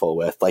be careful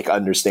with, like,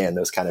 understand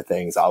those kind of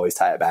things, always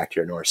tie it back to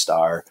your North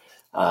Star.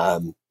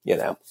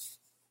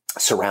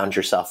 Surround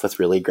yourself with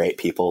really great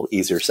people.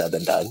 Easier said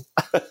than done.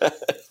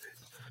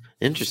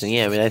 Interesting.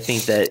 Yeah. I mean, I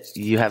think that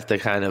you have to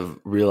kind of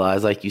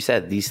realize, like you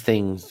said, these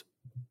things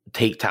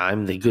take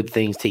time. The good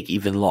things take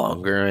even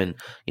longer. And,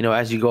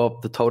 as you go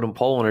up the totem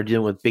pole and are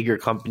dealing with bigger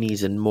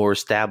companies and more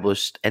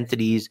established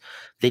entities,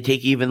 they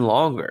take even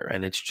longer.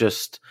 And it's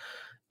just,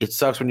 it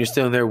sucks when you're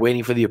still there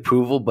waiting for the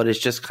approval, but it's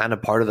just kind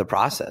of part of the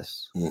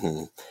process.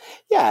 Mm-hmm.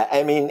 Yeah.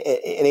 I mean,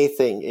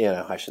 anything,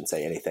 I shouldn't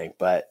say anything,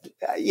 but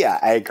yeah,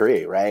 I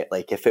agree, right?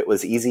 Like, if it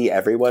was easy,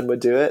 everyone would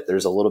do it.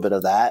 There's a little bit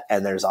of that.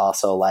 And there's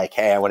also like,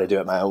 hey, I want to do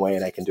it my own way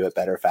and I can do it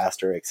better,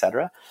 faster, et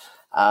cetera.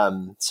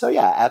 So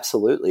yeah,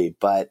 absolutely.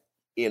 But,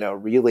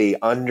 really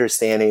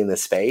understanding the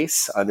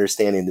space,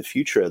 understanding the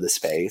future of the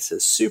space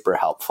is super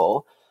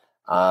helpful.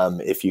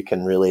 If you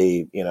can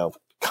really,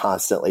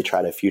 constantly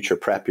try to future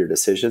prep your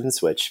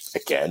decisions, which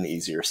again,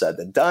 easier said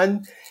than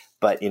done.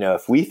 But,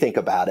 if we think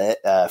about it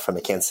from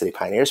the Kansas City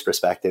Pioneers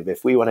perspective,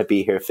 if we want to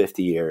be here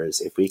 50 years,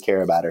 if we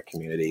care about our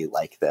community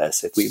like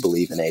this, if we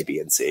believe in A, B,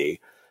 and C,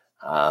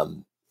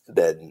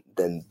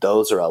 then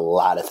those are a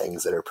lot of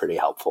things that are pretty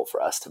helpful for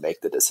us to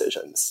make the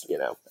decisions,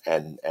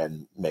 and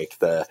make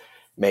the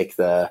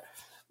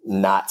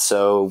not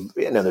so,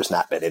 there's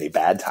not been any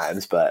bad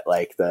times, but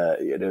like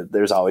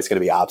there's always going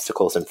to be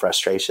obstacles and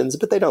frustrations,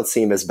 but they don't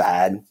seem as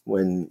bad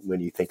when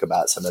you think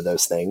about some of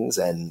those things,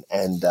 and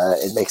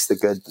it makes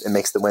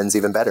the wins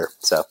even better.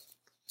 So.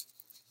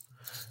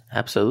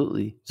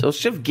 Absolutely. So let's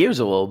shift gears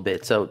a little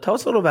bit. So tell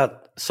us a little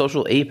about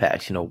Social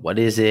Apex. What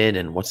is it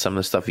and what's some of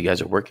the stuff you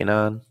guys are working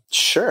on?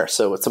 Sure.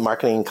 So it's a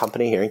marketing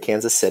company here in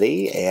Kansas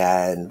City,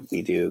 and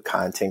we do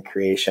content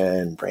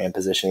creation, brand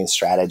positioning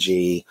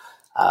strategy,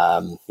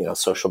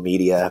 social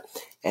media,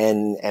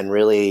 and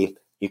really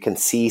you can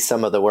see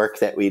some of the work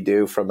that we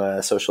do from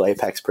a Social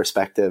Apex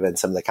perspective and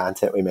some of the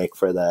content we make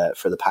for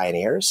the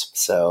pioneers.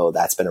 So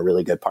that's been a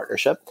really good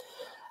partnership.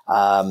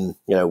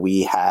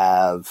 We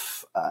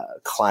have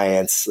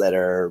clients that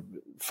are,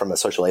 from a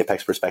Social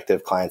Apex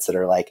perspective, clients that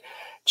are like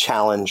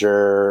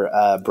challenger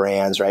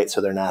brands, right?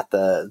 So they're not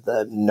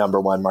the number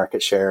one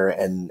market share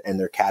in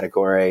their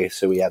category.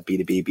 So we have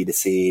B2B,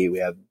 B2C, we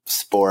have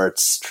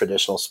sports,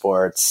 traditional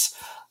sports,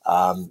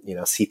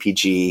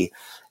 CPG.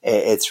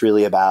 It's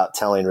really about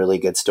telling really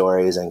good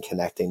stories and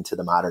connecting to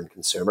the modern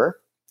consumer.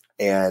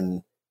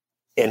 And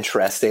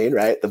interesting,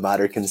 right? The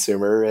modern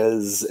consumer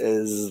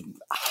is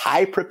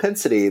high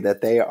propensity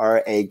that they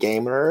are a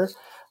gamer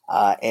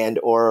and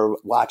or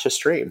watch a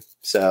stream.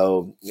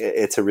 So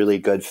it's a really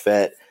good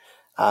fit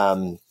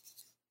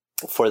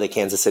for the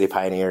Kansas City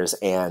Pioneers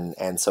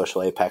and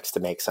Social Apex to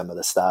make some of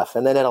the stuff.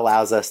 And then it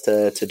allows us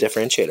to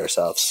differentiate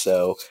ourselves.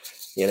 So,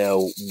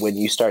 when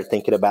you start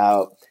thinking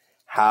about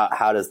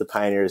how does the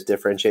Pioneers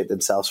differentiate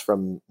themselves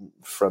from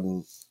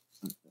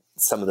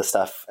some of the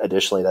stuff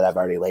additionally that I've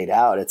already laid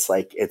out,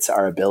 it's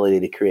our ability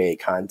to create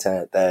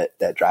content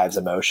that drives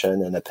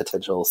emotion and a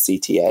potential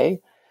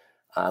CTA,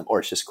 or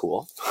it's just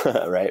cool,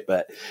 right?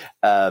 But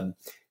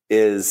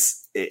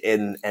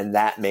and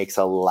that makes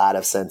a lot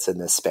of sense in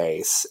this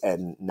space,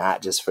 and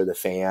not just for the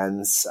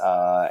fans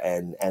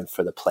and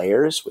for the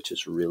players, which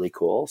is really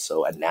cool.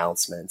 So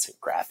announcements and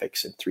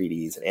graphics and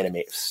 3Ds and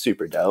animate,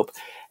 super dope.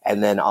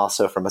 And then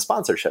also from a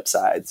sponsorship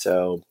side.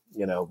 So,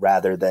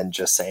 rather than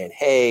just saying,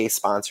 hey,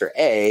 sponsor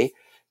A,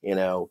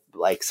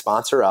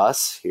 sponsor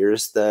us,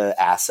 here's the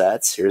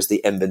assets, here's the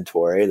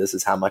inventory, this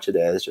is how much it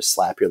is, just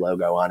slap your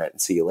logo on it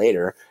and see you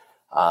later.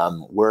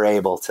 We're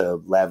able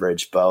to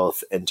leverage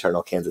both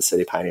internal Kansas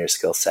City Pioneer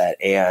skill set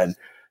and,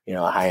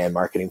 a high-end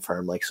marketing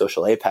firm like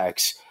Social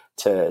Apex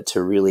to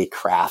really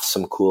craft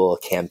some cool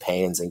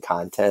campaigns and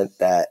content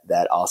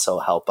that also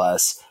help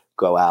us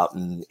go out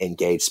and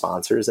engage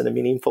sponsors in a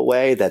meaningful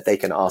way that they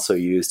can also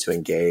use to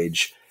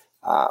engage,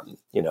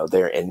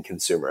 their end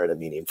consumer in a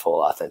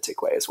meaningful,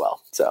 authentic way as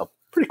well. So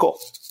pretty cool.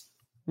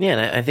 Yeah,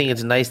 and I think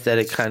it's nice that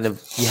it kind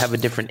of, you have a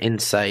different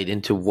insight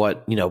into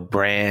what,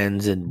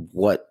 brands and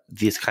what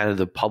this kind of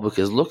the public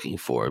is looking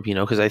for,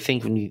 because I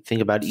think when you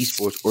think about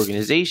esports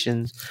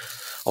organizations,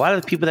 a lot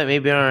of the people that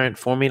maybe aren't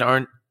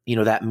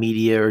that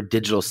media or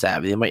digital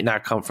savvy. They might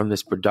not come from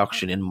this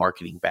production and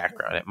marketing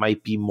background. It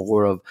might be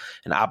more of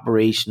an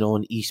operational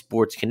and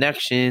esports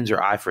connections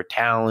or eye for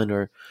talent,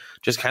 or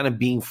just kind of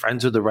being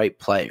friends with the right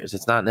players.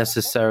 It's not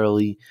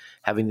necessarily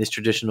having this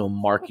traditional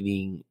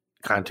marketing,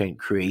 content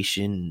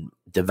creation,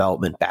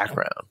 development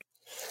background.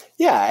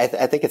 Yeah,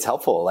 I think it's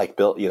helpful. Like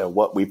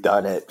what we've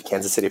done at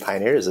Kansas City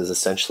Pioneers is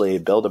essentially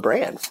build a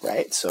brand,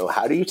 right? So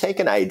how do you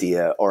take an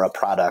idea or a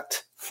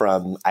product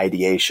from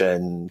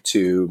ideation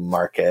to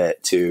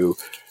market to,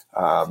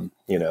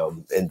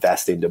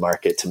 investing to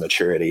market to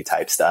maturity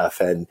type stuff.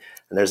 And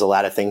there's a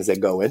lot of things that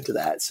go into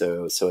that.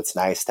 So it's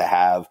nice to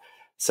have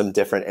some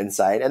different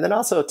insight, and then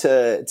also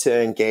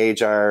to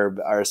engage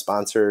our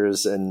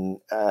sponsors and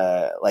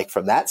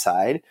from that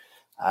side,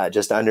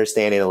 just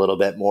understanding a little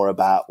bit more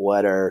about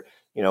what are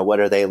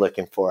they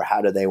looking for?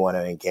 How do they want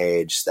to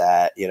engage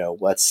that?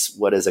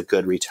 What is a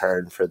good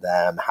return for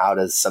them? How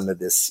does some of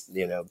this,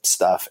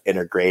 stuff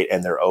integrate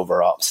in their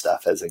overall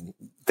stuff as in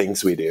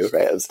things we do,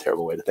 right? That was a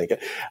terrible way to think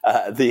it.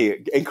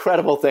 The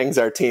incredible things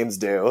our teams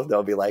do,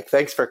 they'll be like,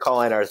 thanks for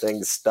calling our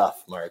things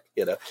stuff, Mark,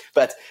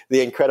 but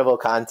the incredible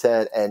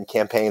content and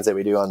campaigns that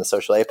we do on the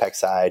Social Apex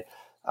side,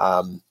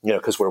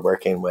 because we're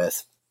working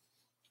with,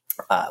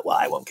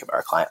 I won't give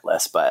our client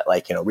list, but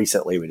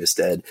recently we just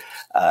did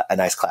a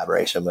nice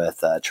collaboration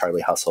with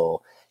Charlie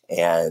Hustle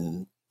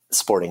and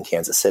Sporting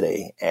Kansas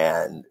City.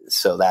 And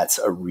so that's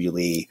a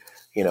really,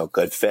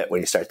 good fit when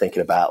you start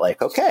thinking about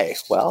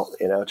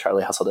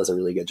Charlie Hustle does a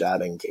really good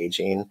job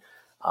engaging,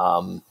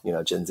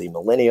 Gen Z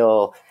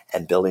millennial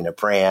and building a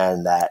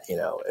brand that,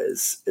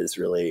 is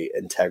really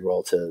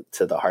integral to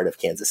the heart of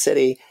Kansas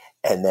City.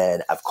 And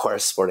then of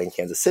course, Sporting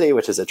Kansas City,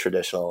 which is a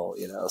traditional,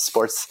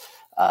 sports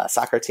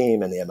soccer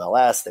team in the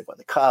MLS. They've won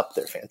the cup.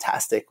 They're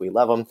fantastic. We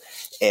love them.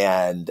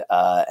 And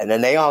then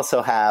they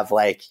also have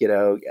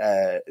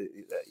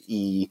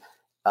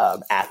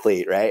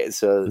athlete, right?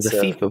 So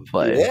FIFA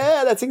player.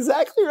 Yeah, that's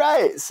exactly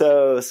right.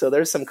 So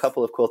there's some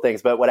couple of cool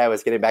things. But what I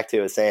was getting back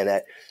to is saying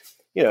that,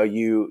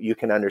 you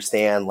can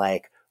understand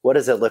what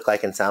does it look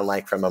like and sound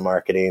like from a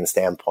marketing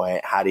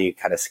standpoint? How do you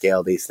kind of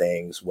scale these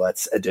things?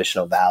 What's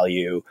additional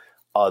value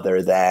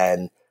other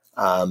than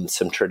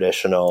some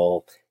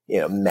traditional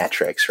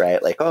metrics,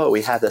 right? Like, oh,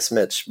 we have this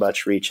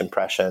much reach,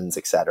 impressions,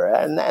 et cetera.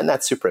 And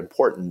that's super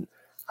important.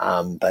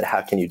 But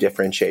how can you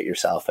differentiate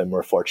yourself? And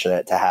we're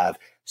fortunate to have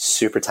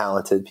super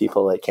talented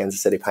people at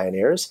Kansas City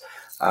Pioneers.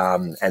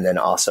 And then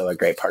also a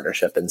great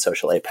partnership in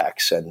Social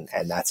Apex. And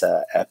that's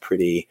a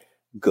pretty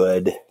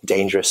good,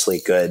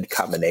 dangerously good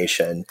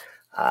combination,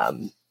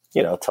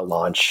 to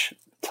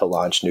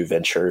launch new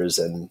ventures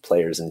and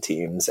players and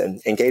teams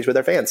and engage with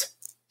their fans.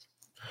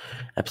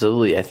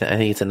 Absolutely. I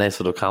think it's a nice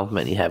little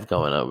compliment you have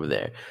going over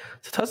there.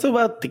 So tell us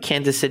about the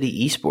Kansas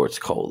City Esports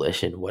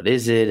Coalition. What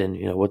is it? And,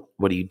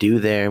 what do you do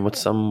there? And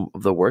what's some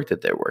of the work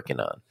that they're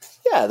working on?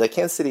 Yeah, the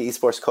Kansas City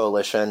Esports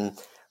Coalition,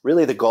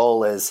 really the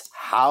goal is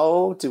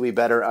how do we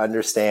better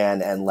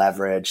understand and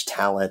leverage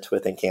talent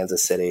within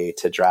Kansas City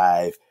to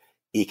drive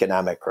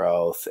economic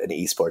growth and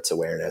esports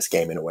awareness,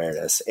 gaming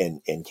awareness in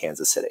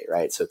Kansas City,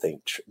 right? So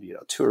think,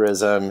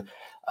 tourism,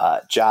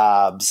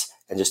 jobs,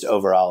 and just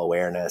overall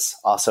awareness.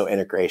 Also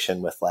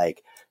integration with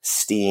like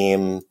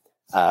STEAM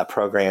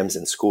programs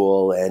in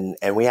school.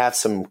 And we have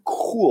some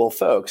cool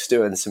folks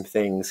doing some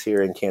things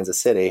here in Kansas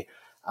City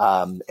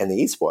in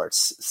the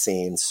esports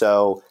scene.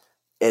 So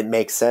it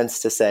makes sense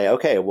to say,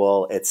 okay,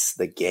 well, it's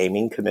the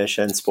Gaming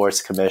Commission,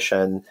 Sports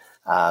Commission,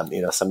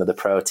 some of the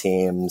pro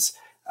teams,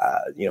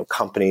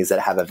 companies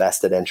that have a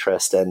vested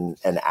interest in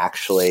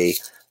actually,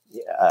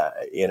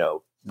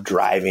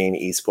 driving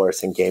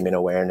esports and gaming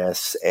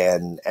awareness.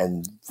 And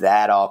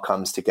that all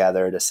comes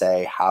together to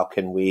say, how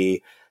can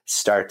we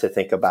start to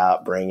think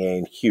about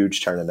bringing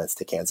huge tournaments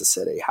to Kansas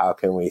City? How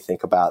can we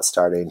think about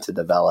starting to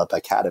develop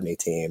academy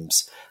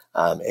teams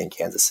in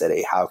Kansas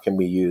City? How can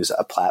we use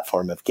a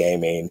platform of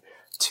gaming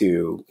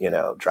to,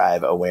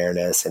 drive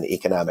awareness and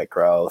economic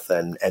growth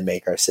and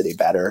make our city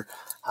better?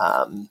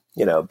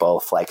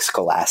 Both like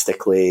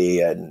scholastically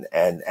and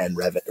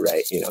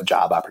right,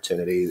 job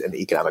opportunities and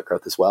economic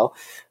growth as well.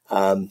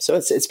 So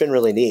it's been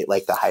really neat.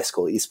 Like the High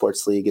School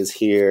Esports League is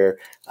here.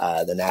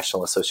 The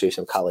National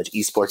Association of College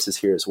Esports is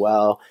here as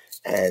well.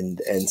 And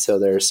so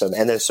there's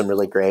some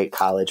really great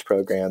college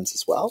programs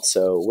as well.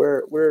 So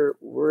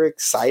we're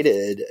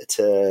excited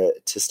to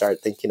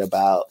start thinking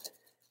about,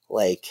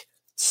 like,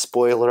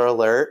 spoiler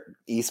alert,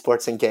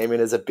 esports and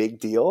gaming is a big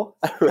deal,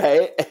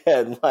 right?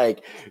 And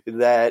like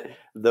that,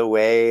 the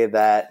way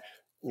that,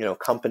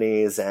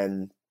 companies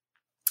and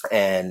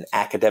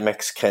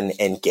academics can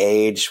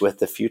engage with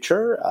the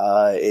future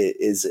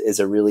is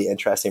a really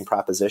interesting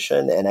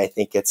proposition. And I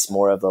think it's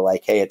more of the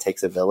like, hey, it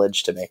takes a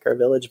village to make our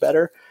village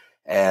better.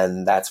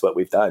 And that's what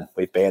we've done.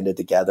 We've banded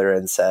together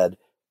and said,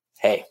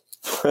 hey,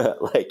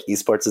 like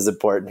esports is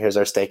important. Here's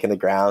our stake in the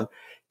ground.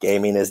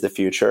 Gaming is the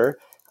future.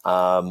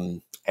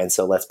 And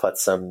so let's put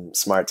some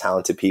smart,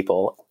 talented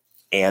people,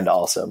 and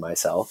also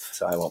myself,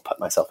 so I won't put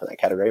myself in that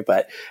category,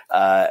 but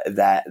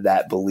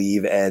that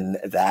believe in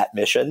that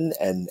mission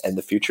and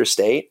the future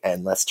state,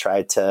 and let's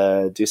try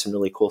to do some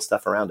really cool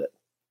stuff around it.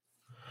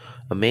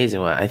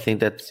 Amazing. Well, I think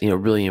that's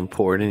really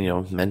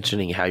important.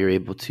 Mentioning how you're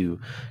able to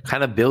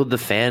kind of build the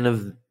fan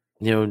of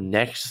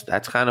next.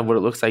 That's kind of what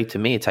it looks like to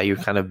me. It's how you're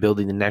kind of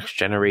building the next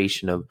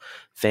generation of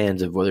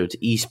fans of whether it's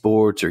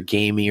esports or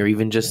gaming or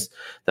even just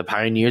the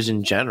pioneers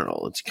in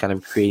general. It's kind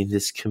of creating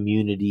this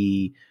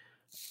community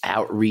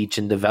outreach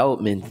and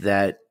development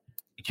that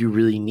you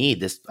really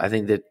need. I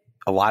think that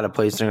a lot of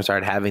places are going to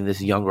start having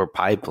this younger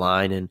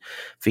pipeline and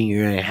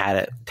figuring out how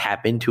to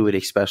tap into it,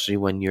 especially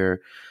when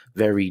you're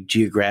very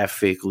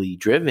geographically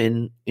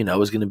driven,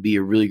 is going to be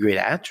a really great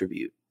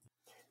attribute.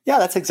 Yeah,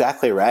 that's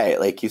exactly right.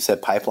 Like you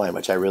said, pipeline,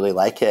 which I really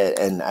like it.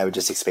 And I would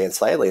just expand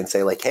slightly and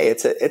say like, hey,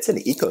 it's an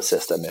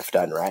ecosystem if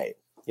done right.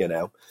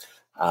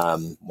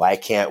 Why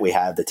can't we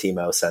have the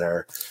TMO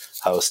Center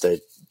host a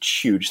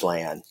huge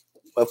LAN?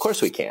 Well, of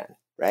course we can.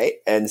 Right.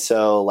 And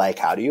so like,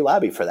 how do you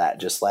lobby for that?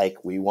 Just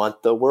like we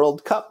want the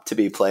World Cup to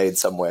be played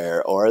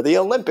somewhere or the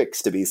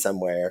Olympics to be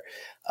somewhere.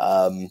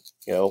 How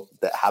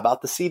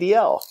about the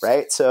CDL?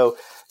 Right. So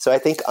I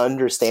think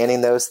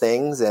understanding those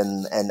things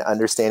and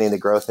understanding the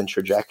growth and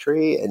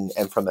trajectory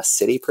and from a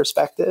city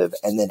perspective,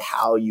 and then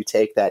how you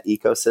take that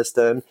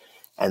ecosystem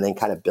and then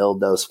kind of build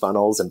those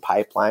funnels and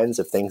pipelines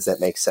of things that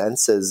make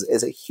sense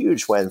is a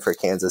huge win for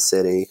Kansas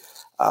City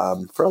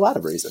for a lot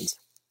of reasons.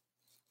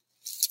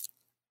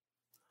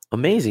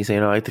 Amazing. So,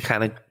 I like to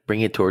kind of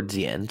bring it towards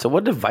the end. So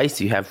what advice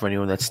do you have for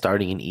anyone that's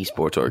starting an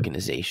esports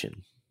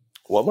organization?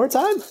 One more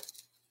time.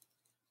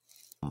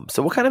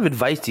 So what kind of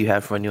advice do you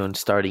have for anyone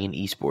starting an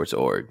esports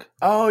org?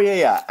 Oh,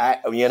 yeah.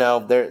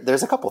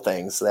 There's a couple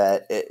things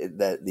that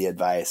the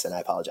advice, and I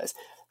apologize.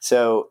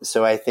 So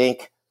I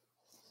think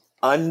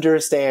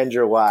understand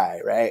your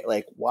why, right?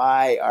 Like,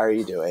 why are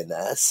you doing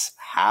this?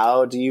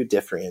 How do you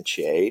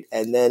differentiate?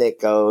 And then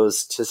it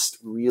goes to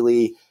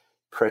really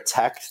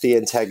protect the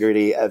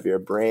integrity of your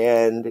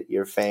brand,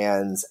 your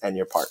fans, and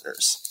your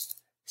partners.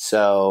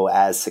 So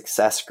as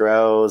success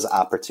grows,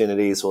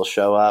 opportunities will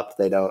show up.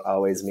 They don't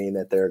always mean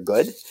that they're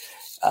good.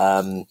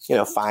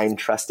 Find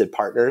trusted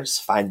partners,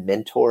 find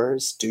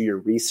mentors, do your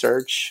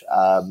research.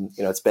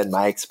 It's been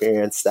my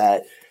experience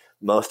that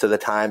most of the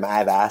time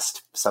I've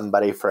asked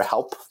somebody for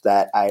help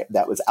that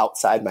was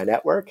outside my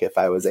network. If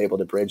I was able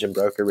to bridge and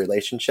broker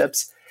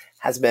relationships,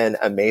 has been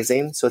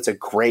amazing. So it's a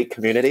great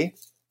community.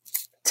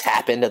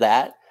 Tap into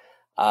that.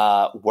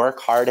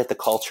 Work hard at the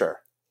culture.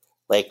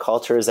 Like,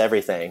 culture is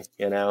everything.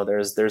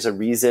 There's a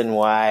reason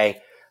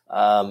why,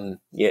 I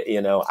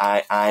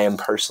am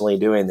personally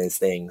doing these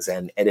things,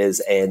 and it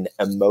is an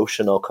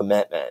emotional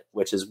commitment,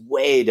 which is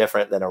way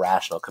different than a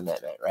rational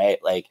commitment,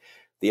 right? Like,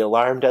 the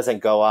alarm doesn't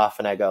go off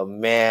and I go,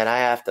 man, I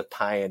have to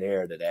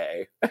pioneer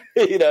today.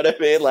 You know what I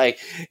mean? Like,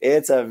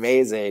 it's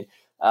amazing.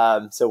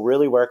 So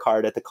really work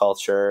hard at the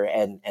culture,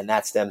 and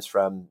that stems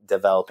from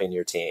developing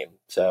your team.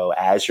 So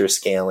as you're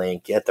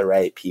scaling, get the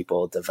right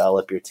people,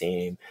 develop your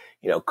team,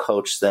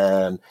 coach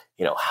them,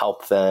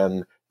 help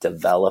them,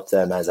 develop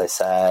them. As I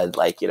said,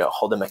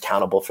 hold them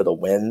accountable for the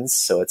wins.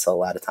 So it's a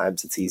lot of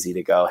times it's easy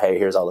to go, hey,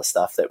 here's all the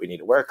stuff that we need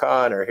to work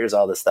on, or here's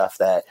all the stuff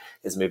that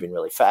is moving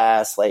really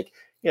fast.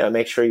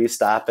 Make sure you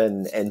stop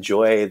and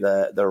enjoy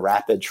the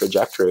rapid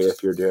trajectory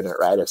if you're doing it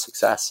right of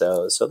success.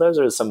 So those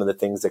are some of the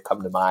things that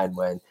come to mind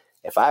when,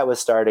 if I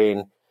was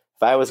going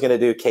to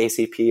do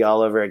KCP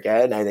all over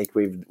again, I think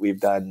we've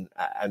done,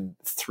 I'm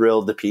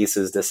thrilled to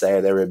pieces to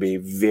say there would be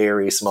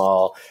very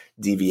small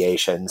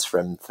deviations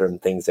from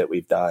things that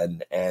we've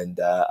done. And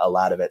a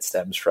lot of it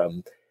stems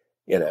from,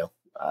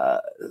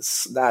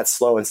 not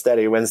slow and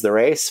steady wins the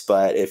race,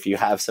 but if you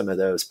have some of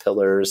those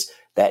pillars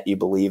that you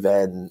believe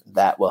in,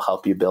 that will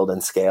help you build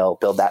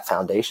that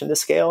foundation to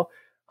scale.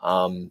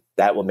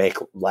 That will make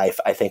life,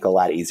 I think, a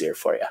lot easier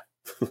for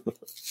you.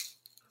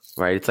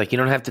 Right. It's like you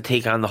don't have to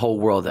take on the whole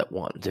world at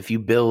once. If you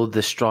build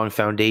the strong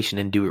foundation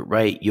and do it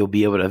right, you'll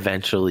be able to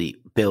eventually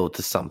build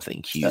to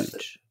something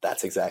huge.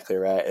 That's exactly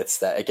right. It's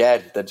that,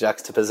 again, the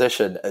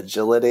juxtaposition,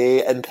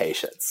 agility and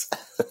patience.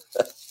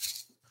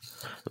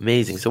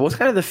 Amazing. So what's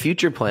kind of the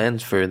future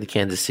plans for the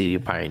Kansas City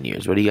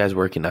Pioneers? What are you guys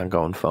working on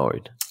going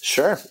forward?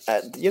 Sure.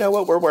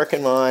 What we're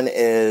working on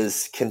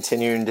is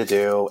continuing to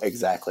do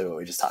exactly what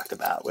we just talked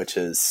about, which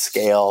is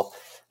scale,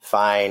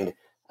 find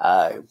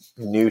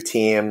new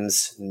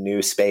teams,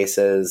 new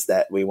spaces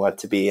that we want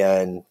to be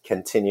in,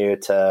 continue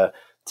to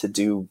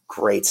do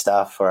great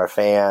stuff for our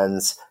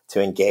fans,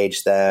 to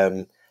engage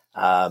them,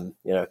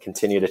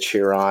 continue to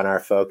cheer on our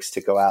folks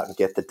to go out and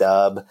get the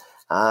dub.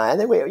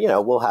 And then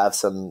we'll have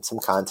some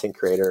content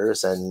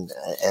creators and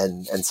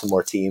some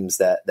more teams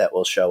that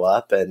will show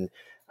up and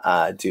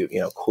do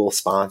cool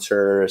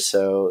sponsors.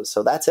 So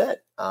that's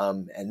it.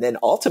 And then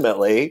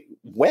ultimately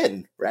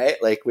win, right?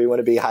 Like, we want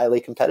to be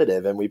highly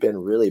competitive, and we've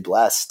been really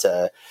blessed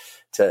to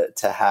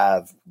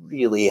have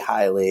really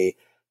highly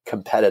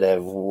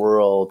competitive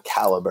world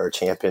caliber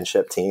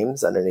championship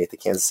teams underneath the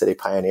Kansas City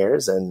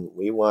Pioneers. And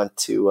we want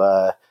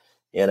to,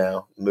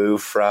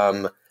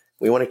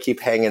 we want to keep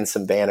hanging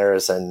some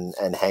banners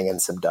and hanging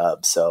some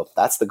dubs. So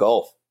that's the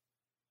goal.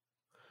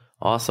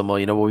 Awesome.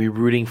 Well, we'll be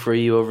rooting for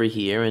you over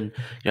here. And,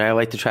 I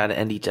like to try to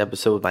end each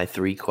episode with my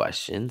 3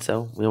 questions.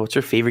 So, what's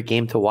your favorite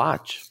game to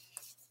watch?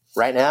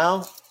 Right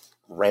now,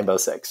 Rainbow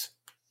Six.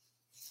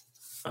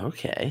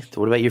 Okay.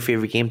 So what about your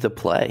favorite game to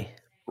play?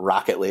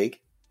 Rocket League.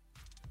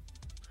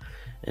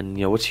 And,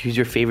 who's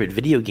your favorite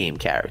video game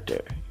character?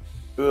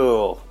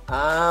 Ooh.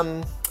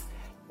 I'm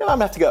going to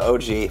have to go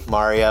OG,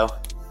 Mario.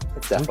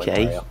 It's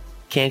definitely Mario.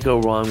 Can't go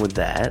wrong with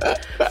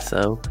that.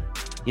 So,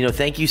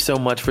 thank you so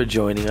much for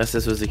joining us.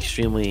 This was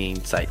extremely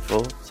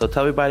insightful. So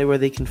tell everybody where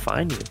they can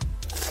find you.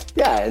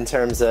 Yeah, in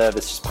terms of,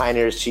 it's just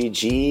Pioneers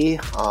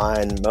GG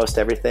on most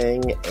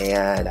everything,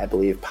 and I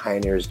believe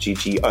Pioneers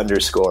GG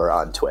 _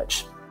 on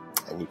Twitch.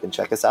 And you can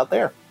check us out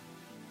there.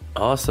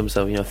 Awesome.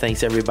 So,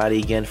 thanks everybody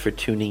again for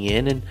tuning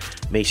in, and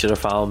make sure to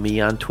follow me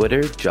on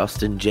Twitter,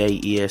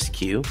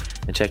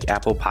 JustinJESQ, and check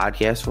Apple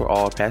Podcasts for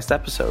all our past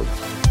episodes.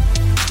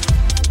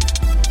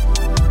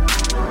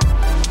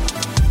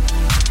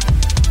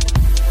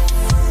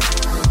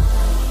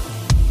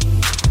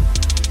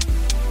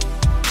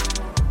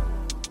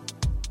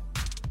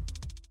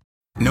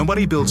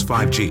 Nobody builds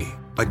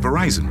 5G like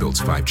Verizon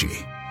builds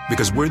 5G,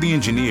 because we're the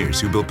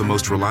engineers who built the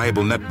most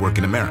reliable network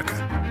in America.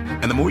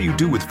 And the more you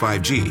do with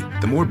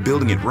 5G, the more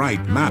building it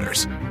right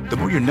matters. The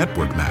more your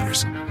network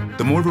matters.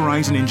 The more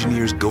Verizon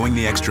engineers going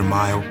the extra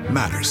mile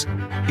matters.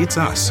 It's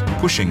us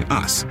pushing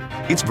us.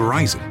 It's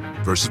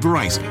Verizon versus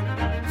Verizon.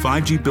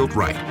 5G built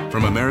right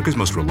from America's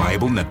most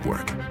reliable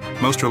network.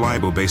 Most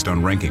reliable based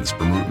on rankings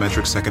from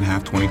RootMetrics second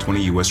half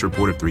 2020 U.S.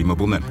 report of 3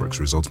 mobile networks.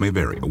 Results may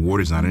vary.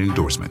 Award is not an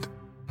endorsement.